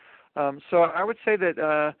do. So I would say that,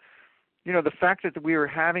 the fact that we were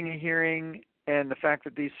having a hearing and the fact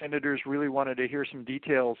that these senators really wanted to hear some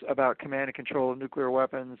details about command and control of nuclear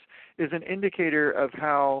weapons is an indicator of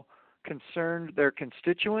how concerned their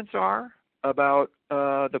constituents are about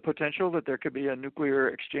the potential that there could be a nuclear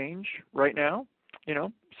exchange right now,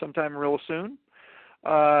 sometime real soon,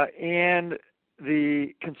 and the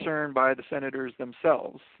concern by the senators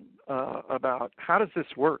themselves about how does this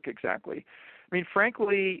work exactly. I mean,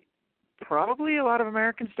 frankly, probably a lot of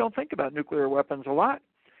Americans don't think about nuclear weapons a lot,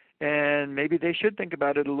 and maybe they should think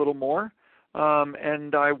about it a little more.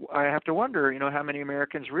 And I have to wonder, how many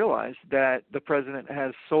Americans realize that the president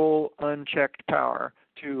has sole unchecked power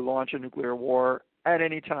to launch a nuclear war at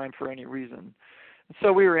any time for any reason.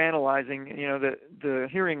 So we were analyzing, the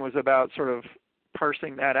hearing was about sort of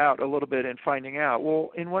parsing that out a little bit and finding out,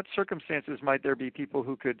 well, in what circumstances might there be people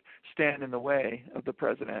who could stand in the way of the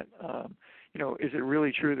president? Is it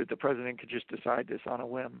really true that the president could just decide this on a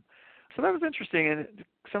whim? So that was interesting, and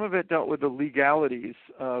some of it dealt with the legalities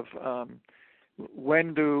of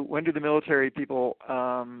when do the military people,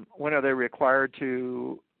 when are they required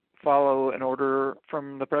to follow an order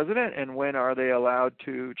from the president, and when are they allowed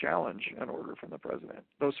to challenge an order from the president?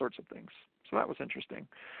 Those sorts of things. So that was interesting.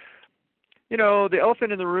 The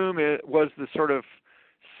elephant in the room was the sort of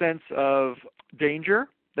sense of danger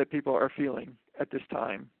that people are feeling at this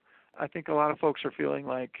time. I think a lot of folks are feeling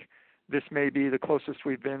like this may be the closest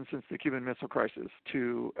we've been since the Cuban Missile Crisis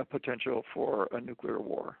to a potential for a nuclear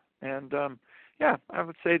war. And I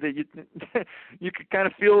would say that you could kind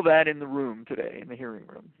of feel that in the room today, in the hearing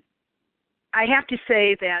room. I have to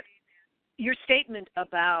say that your statement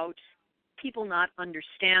about people not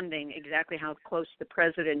understanding exactly how close the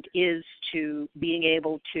president is to being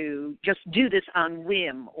able to just do this on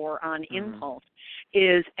whim or on impulse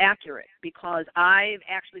is accurate, because I've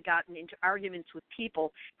actually gotten into arguments with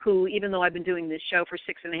people who, even though I've been doing this show for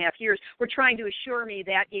 6.5 years, were trying to assure me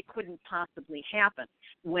that it couldn't possibly happen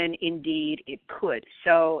when indeed it could.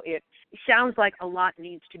 So it sounds like a lot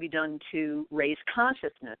needs to be done to raise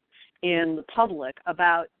consciousness in the public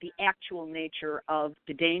about the actual nature of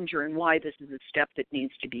the danger and why this is a step that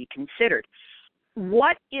needs to be considered.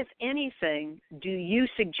 What, if anything, do you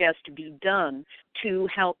suggest be done to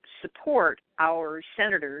help support our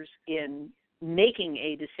senators in making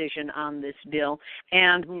a decision on this bill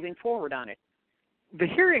and moving forward on it? The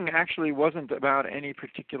hearing actually wasn't about any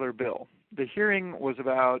particular bill. The hearing was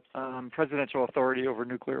about presidential authority over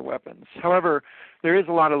nuclear weapons. However, there is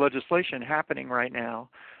a lot of legislation happening right now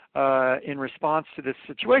in response to this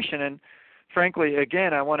situation. And frankly,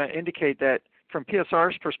 again, I want to indicate that from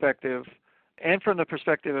PSR's perspective and from the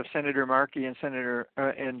perspective of Senator Markey and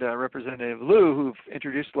Representative Liu, who've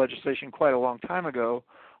introduced legislation quite a long time ago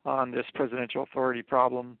on this presidential authority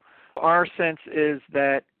problem, our sense is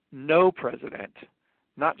that no president,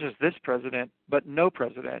 not just this president, but no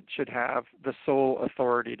president should have the sole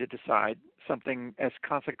authority to decide something as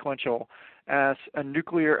consequential as a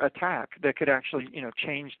nuclear attack that could actually,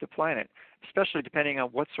 change the planet, especially depending on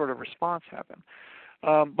what sort of response happened.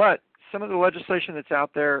 But some of the legislation that's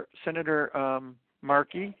out there, Senator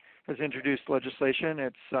Markey has introduced legislation.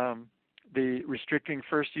 It's the Restricting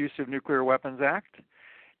First Use of Nuclear Weapons Act.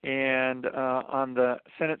 And on the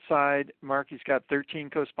Senate side, Markey's got 13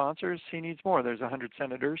 co-sponsors. He needs more. There's 100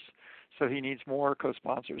 senators, so he needs more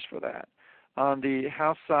co-sponsors for that. On the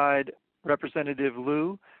House side, Representative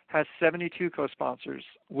Liu has 72 co-sponsors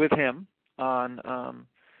with him on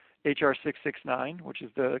H.R. 669, which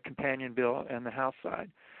is the companion bill in the House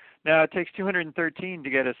side. Now, it takes 213 to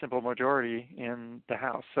get a simple majority in the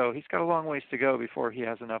House, so he's got a long ways to go before he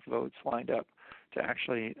has enough votes lined up to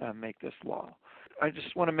actually make this law. I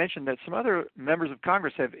just want to mention that some other members of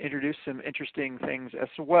Congress have introduced some interesting things as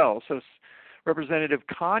well. So Representative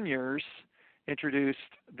Conyers introduced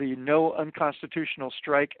the No Unconstitutional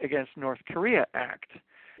Strike Against North Korea Act.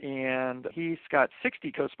 And he's got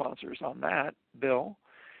 60 co-sponsors on that bill.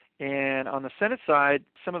 And on the Senate side,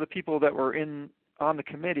 some of the people that were on the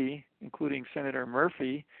committee, including Senator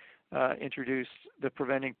Murphy, introduced the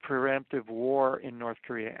Preventing Preemptive War in North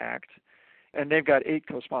Korea Act. And they've got 8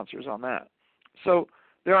 co-sponsors on that. So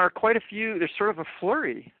there are quite a few, there's sort of a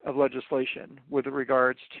flurry of legislation with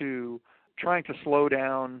regards to trying to slow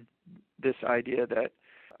down this idea that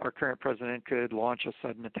our current president could launch a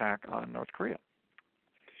sudden attack on North Korea.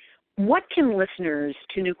 What can listeners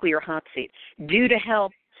to Nuclear Hot Seat do to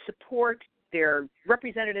help support their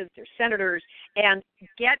representatives, their senators, and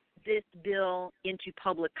get this bill into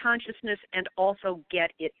public consciousness and also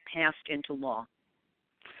get it passed into law?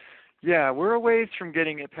 Yeah, we're a ways from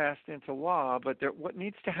getting it passed into law, but what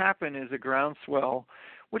needs to happen is a groundswell,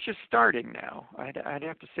 which is starting now. I'd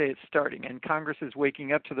have to say it's starting, and Congress is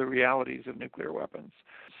waking up to the realities of nuclear weapons.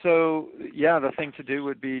 So, yeah, the thing to do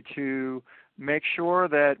would be to make sure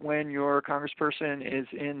that when your congressperson is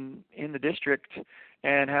in the district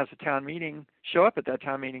and has a town meeting, show up at that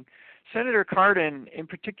town meeting. Senator Cardin, in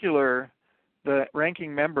particular, the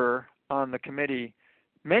ranking member on the committee,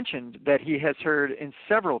 mentioned that he has heard in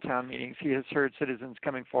several town meetings, he has heard citizens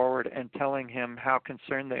coming forward and telling him how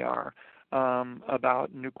concerned they are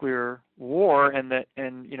about nuclear war and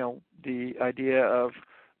the idea of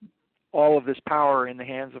all of this power in the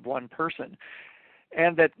hands of one person.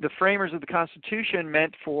 And that the framers of the Constitution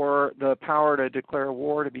meant for the power to declare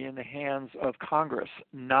war to be in the hands of Congress,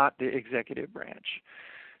 not the executive branch.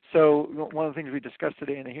 So one of the things we discussed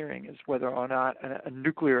today in the hearing is whether or not a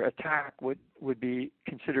nuclear attack would be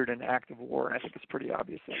considered an act of war, and I think it's pretty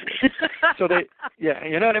obvious that it is. So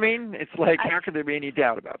you know what I mean? It's like, how could there be any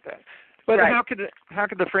doubt about that? But right. How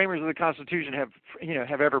could the framers of the Constitution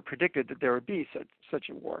have ever predicted that there would be such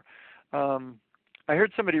a war? I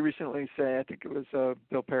heard somebody recently say, I think it was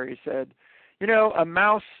Bill Perry said, a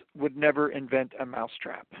mouse would never invent a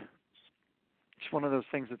mousetrap. It's one of those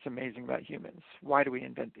things that's amazing about humans. Why do we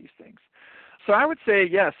invent these things? So I would say,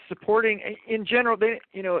 yes, supporting, in general,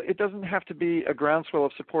 it doesn't have to be a groundswell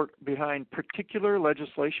of support behind particular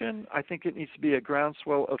legislation. I think it needs to be a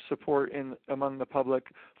groundswell of support among the public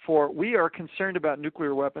for, we are concerned about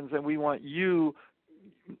nuclear weapons and we want you,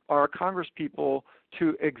 our congresspeople,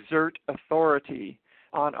 to exert authority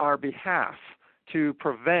on our behalf to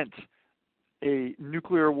prevent a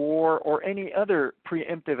nuclear war or any other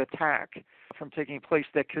preemptive attack from taking place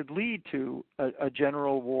that could lead to a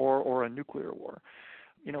general war or a nuclear war.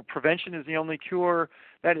 Prevention is the only cure.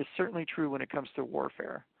 That is certainly true when it comes to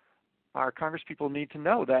warfare. Our congresspeople need to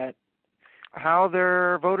know that how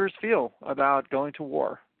their voters feel about going to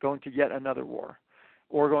war, going to yet another war,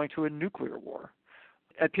 or going to a nuclear war.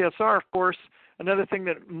 At PSR, of course, another thing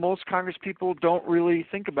that most congresspeople don't really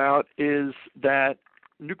think about is that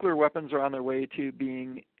nuclear weapons are on their way to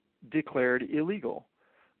being declared illegal.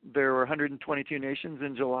 There were 122 nations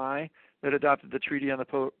in July that adopted the Treaty on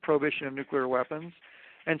the Prohibition of Nuclear Weapons.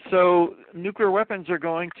 And so nuclear weapons are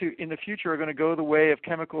going to go the way of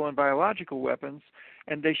chemical and biological weapons,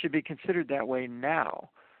 and they should be considered that way now.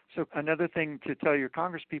 So another thing to tell your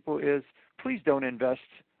congresspeople is, please don't invest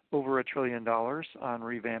over $1 trillion on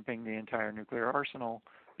revamping the entire nuclear arsenal,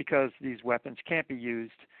 because these weapons can't be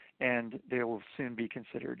used and they will soon be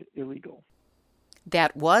considered illegal.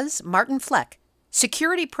 That was Martin Fleck,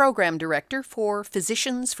 Security Program Director for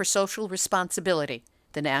Physicians for Social Responsibility,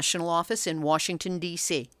 the national office in Washington,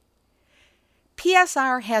 D.C.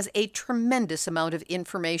 PSR has a tremendous amount of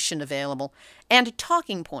information available and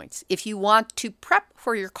talking points if you want to prep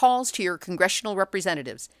for your calls to your congressional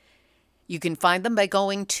representatives. You can find them by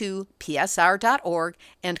going to psr.org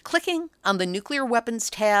and clicking on the Nuclear Weapons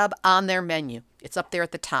tab on their menu. It's up there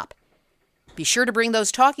at the top. Be sure to bring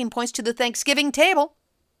those talking points to the Thanksgiving table.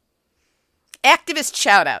 Activist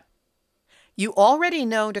shout-out. You already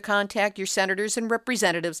know to contact your senators and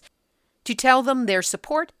representatives to tell them their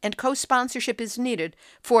support and co-sponsorship is needed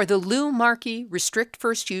for the Lou Markey Restrict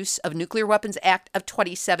First Use of Nuclear Weapons Act of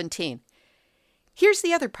 2017. Here's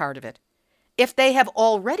the other part of it. If they have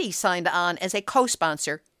already signed on as a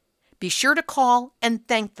co-sponsor, be sure to call and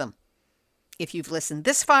thank them. If you've listened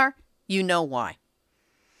this far, you know why.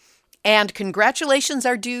 And congratulations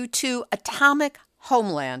are due to Atomic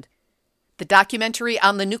Homeland, the documentary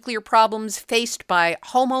on the nuclear problems faced by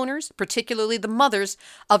homeowners, particularly the mothers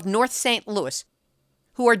of North St. Louis,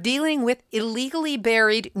 who are dealing with illegally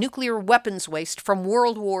buried nuclear weapons waste from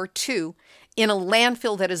World War II in a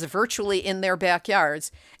landfill that is virtually in their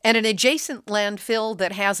backyards, and an adjacent landfill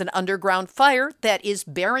that has an underground fire that is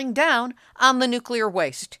bearing down on the nuclear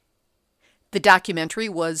waste. The documentary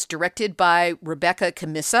was directed by Rebecca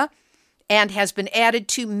Camissa and has been added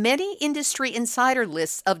to many industry insider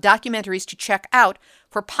lists of documentaries to check out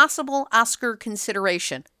for possible Oscar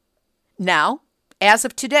consideration. Now, as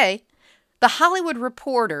of today, The Hollywood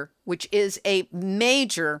Reporter, which is a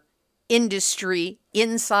major industry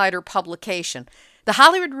insider publication, The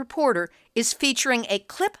Hollywood Reporter is featuring a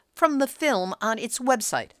clip from the film on its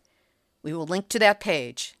website. We will link to that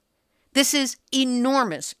page. This is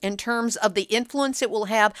enormous in terms of the influence it will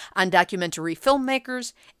have on documentary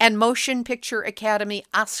filmmakers and Motion Picture Academy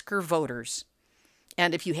Oscar voters.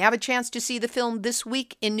 And if you have a chance to see the film this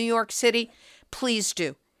week in New York City, please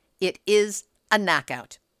do. It is a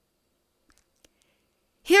knockout.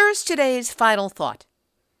 Here's today's final thought.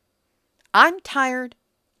 I'm tired,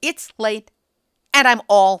 it's late, and I'm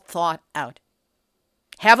all thought out.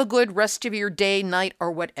 Have a good rest of your day, night,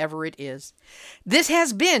 or whatever it is. This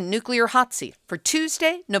has been Nuclear Hot Seat for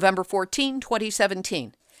Tuesday, November 14,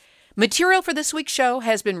 2017. Material for this week's show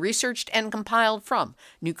has been researched and compiled from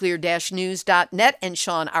nuclear-news.net and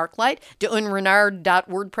Sean Arkwright,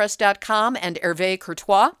 deunrenard.wordpress.com and Hervé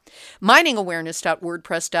Courtois,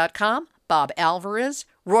 miningawareness.wordpress.com, Bob Alvarez,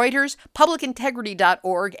 Reuters,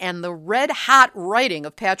 publicintegrity.org, and the red-hot writing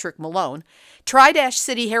of Patrick Malone,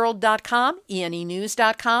 tri-cityherald.com,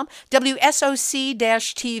 enenews.com,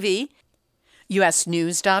 WSOC-TV,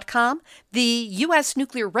 usnews.com, the U.S.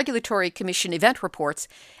 Nuclear Regulatory Commission event reports,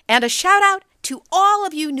 and a shout-out to all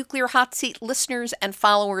of you Nuclear Hot Seat listeners and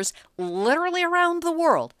followers literally around the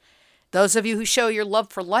world. Those of you who show your love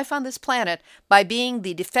for life on this planet by being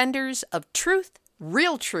the defenders of truth,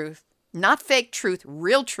 real truth, not fake truth,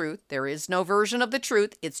 real truth. There is no version of the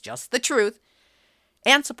truth. It's just the truth.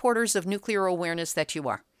 And supporters of nuclear awareness that you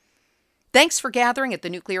are. Thanks for gathering at the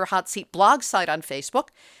Nuclear Hot Seat blog site on Facebook.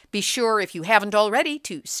 Be sure, if you haven't already,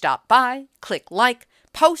 to stop by, click like,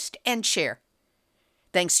 post, and share.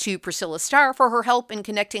 Thanks to Priscilla Starr for her help in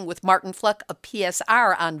connecting with Martin Fleck of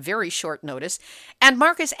PSR on very short notice, and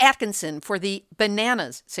Marcus Atkinson for the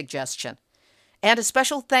bananas suggestion. And a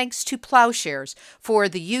special thanks to Plowshares for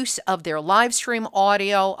the use of their live stream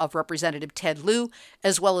audio of Representative Ted Lieu,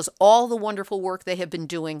 as well as all the wonderful work they have been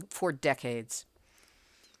doing for decades.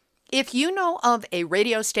 If you know of a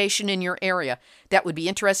radio station in your area that would be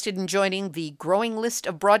interested in joining the growing list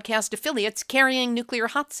of broadcast affiliates carrying Nuclear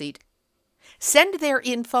Hot Seat, send their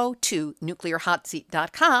info to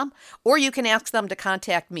nuclearhotseat.com, or you can ask them to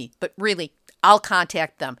contact me. But really, I'll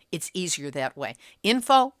contact them. It's easier that way.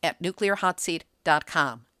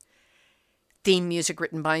 info@nuclearhotseat.com. Theme music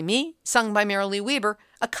written by me, sung by Marilee Weber,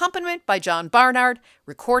 accompaniment by John Barnard,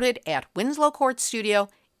 recorded at Winslow Court Studio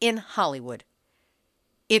in Hollywood.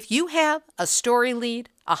 If you have a story lead,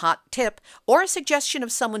 a hot tip, or a suggestion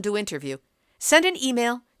of someone to interview, send an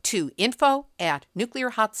email to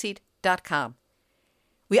info@nuclearhotseat.com.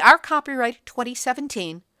 We are copyright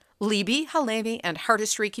 2017, Libby, Halevi, and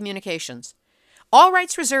Heartistry Communications. All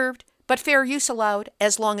rights reserved, but fair use allowed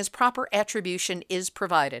as long as proper attribution is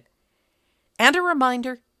provided. And a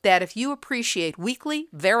reminder that if you appreciate weekly,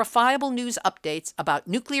 verifiable news updates about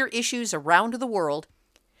nuclear issues around the world,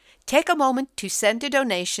 take a moment to send a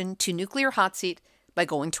donation to Nuclear Hot Seat by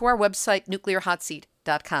going to our website,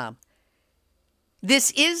 nuclearhotseat.com.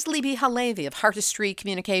 This is Libby Halevi of Heartistry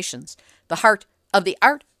Communications, the heart of the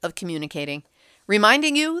art of communicating,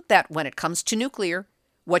 reminding you that when it comes to nuclear,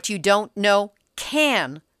 what you don't know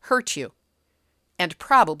can hurt you, and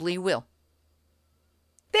probably will.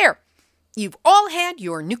 There, you've all had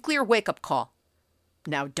your nuclear wake-up call.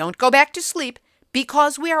 Now don't go back to sleep,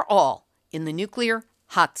 because we are all in the Nuclear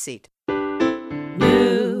Hot Seat.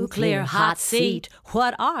 Nuclear Hot Seat,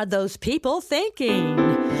 what are those people thinking?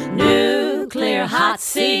 Nuclear Hot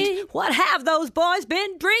Seat, what have those boys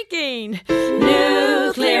been drinking?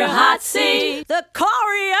 Nuclear Hot Seat, the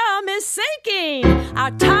corium is sinking.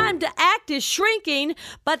 Our time to act is shrinking,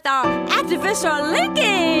 but our activists are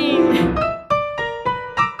linking.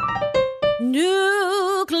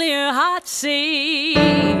 Nuclear Hot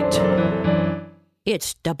Seat,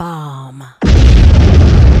 it's the bomb.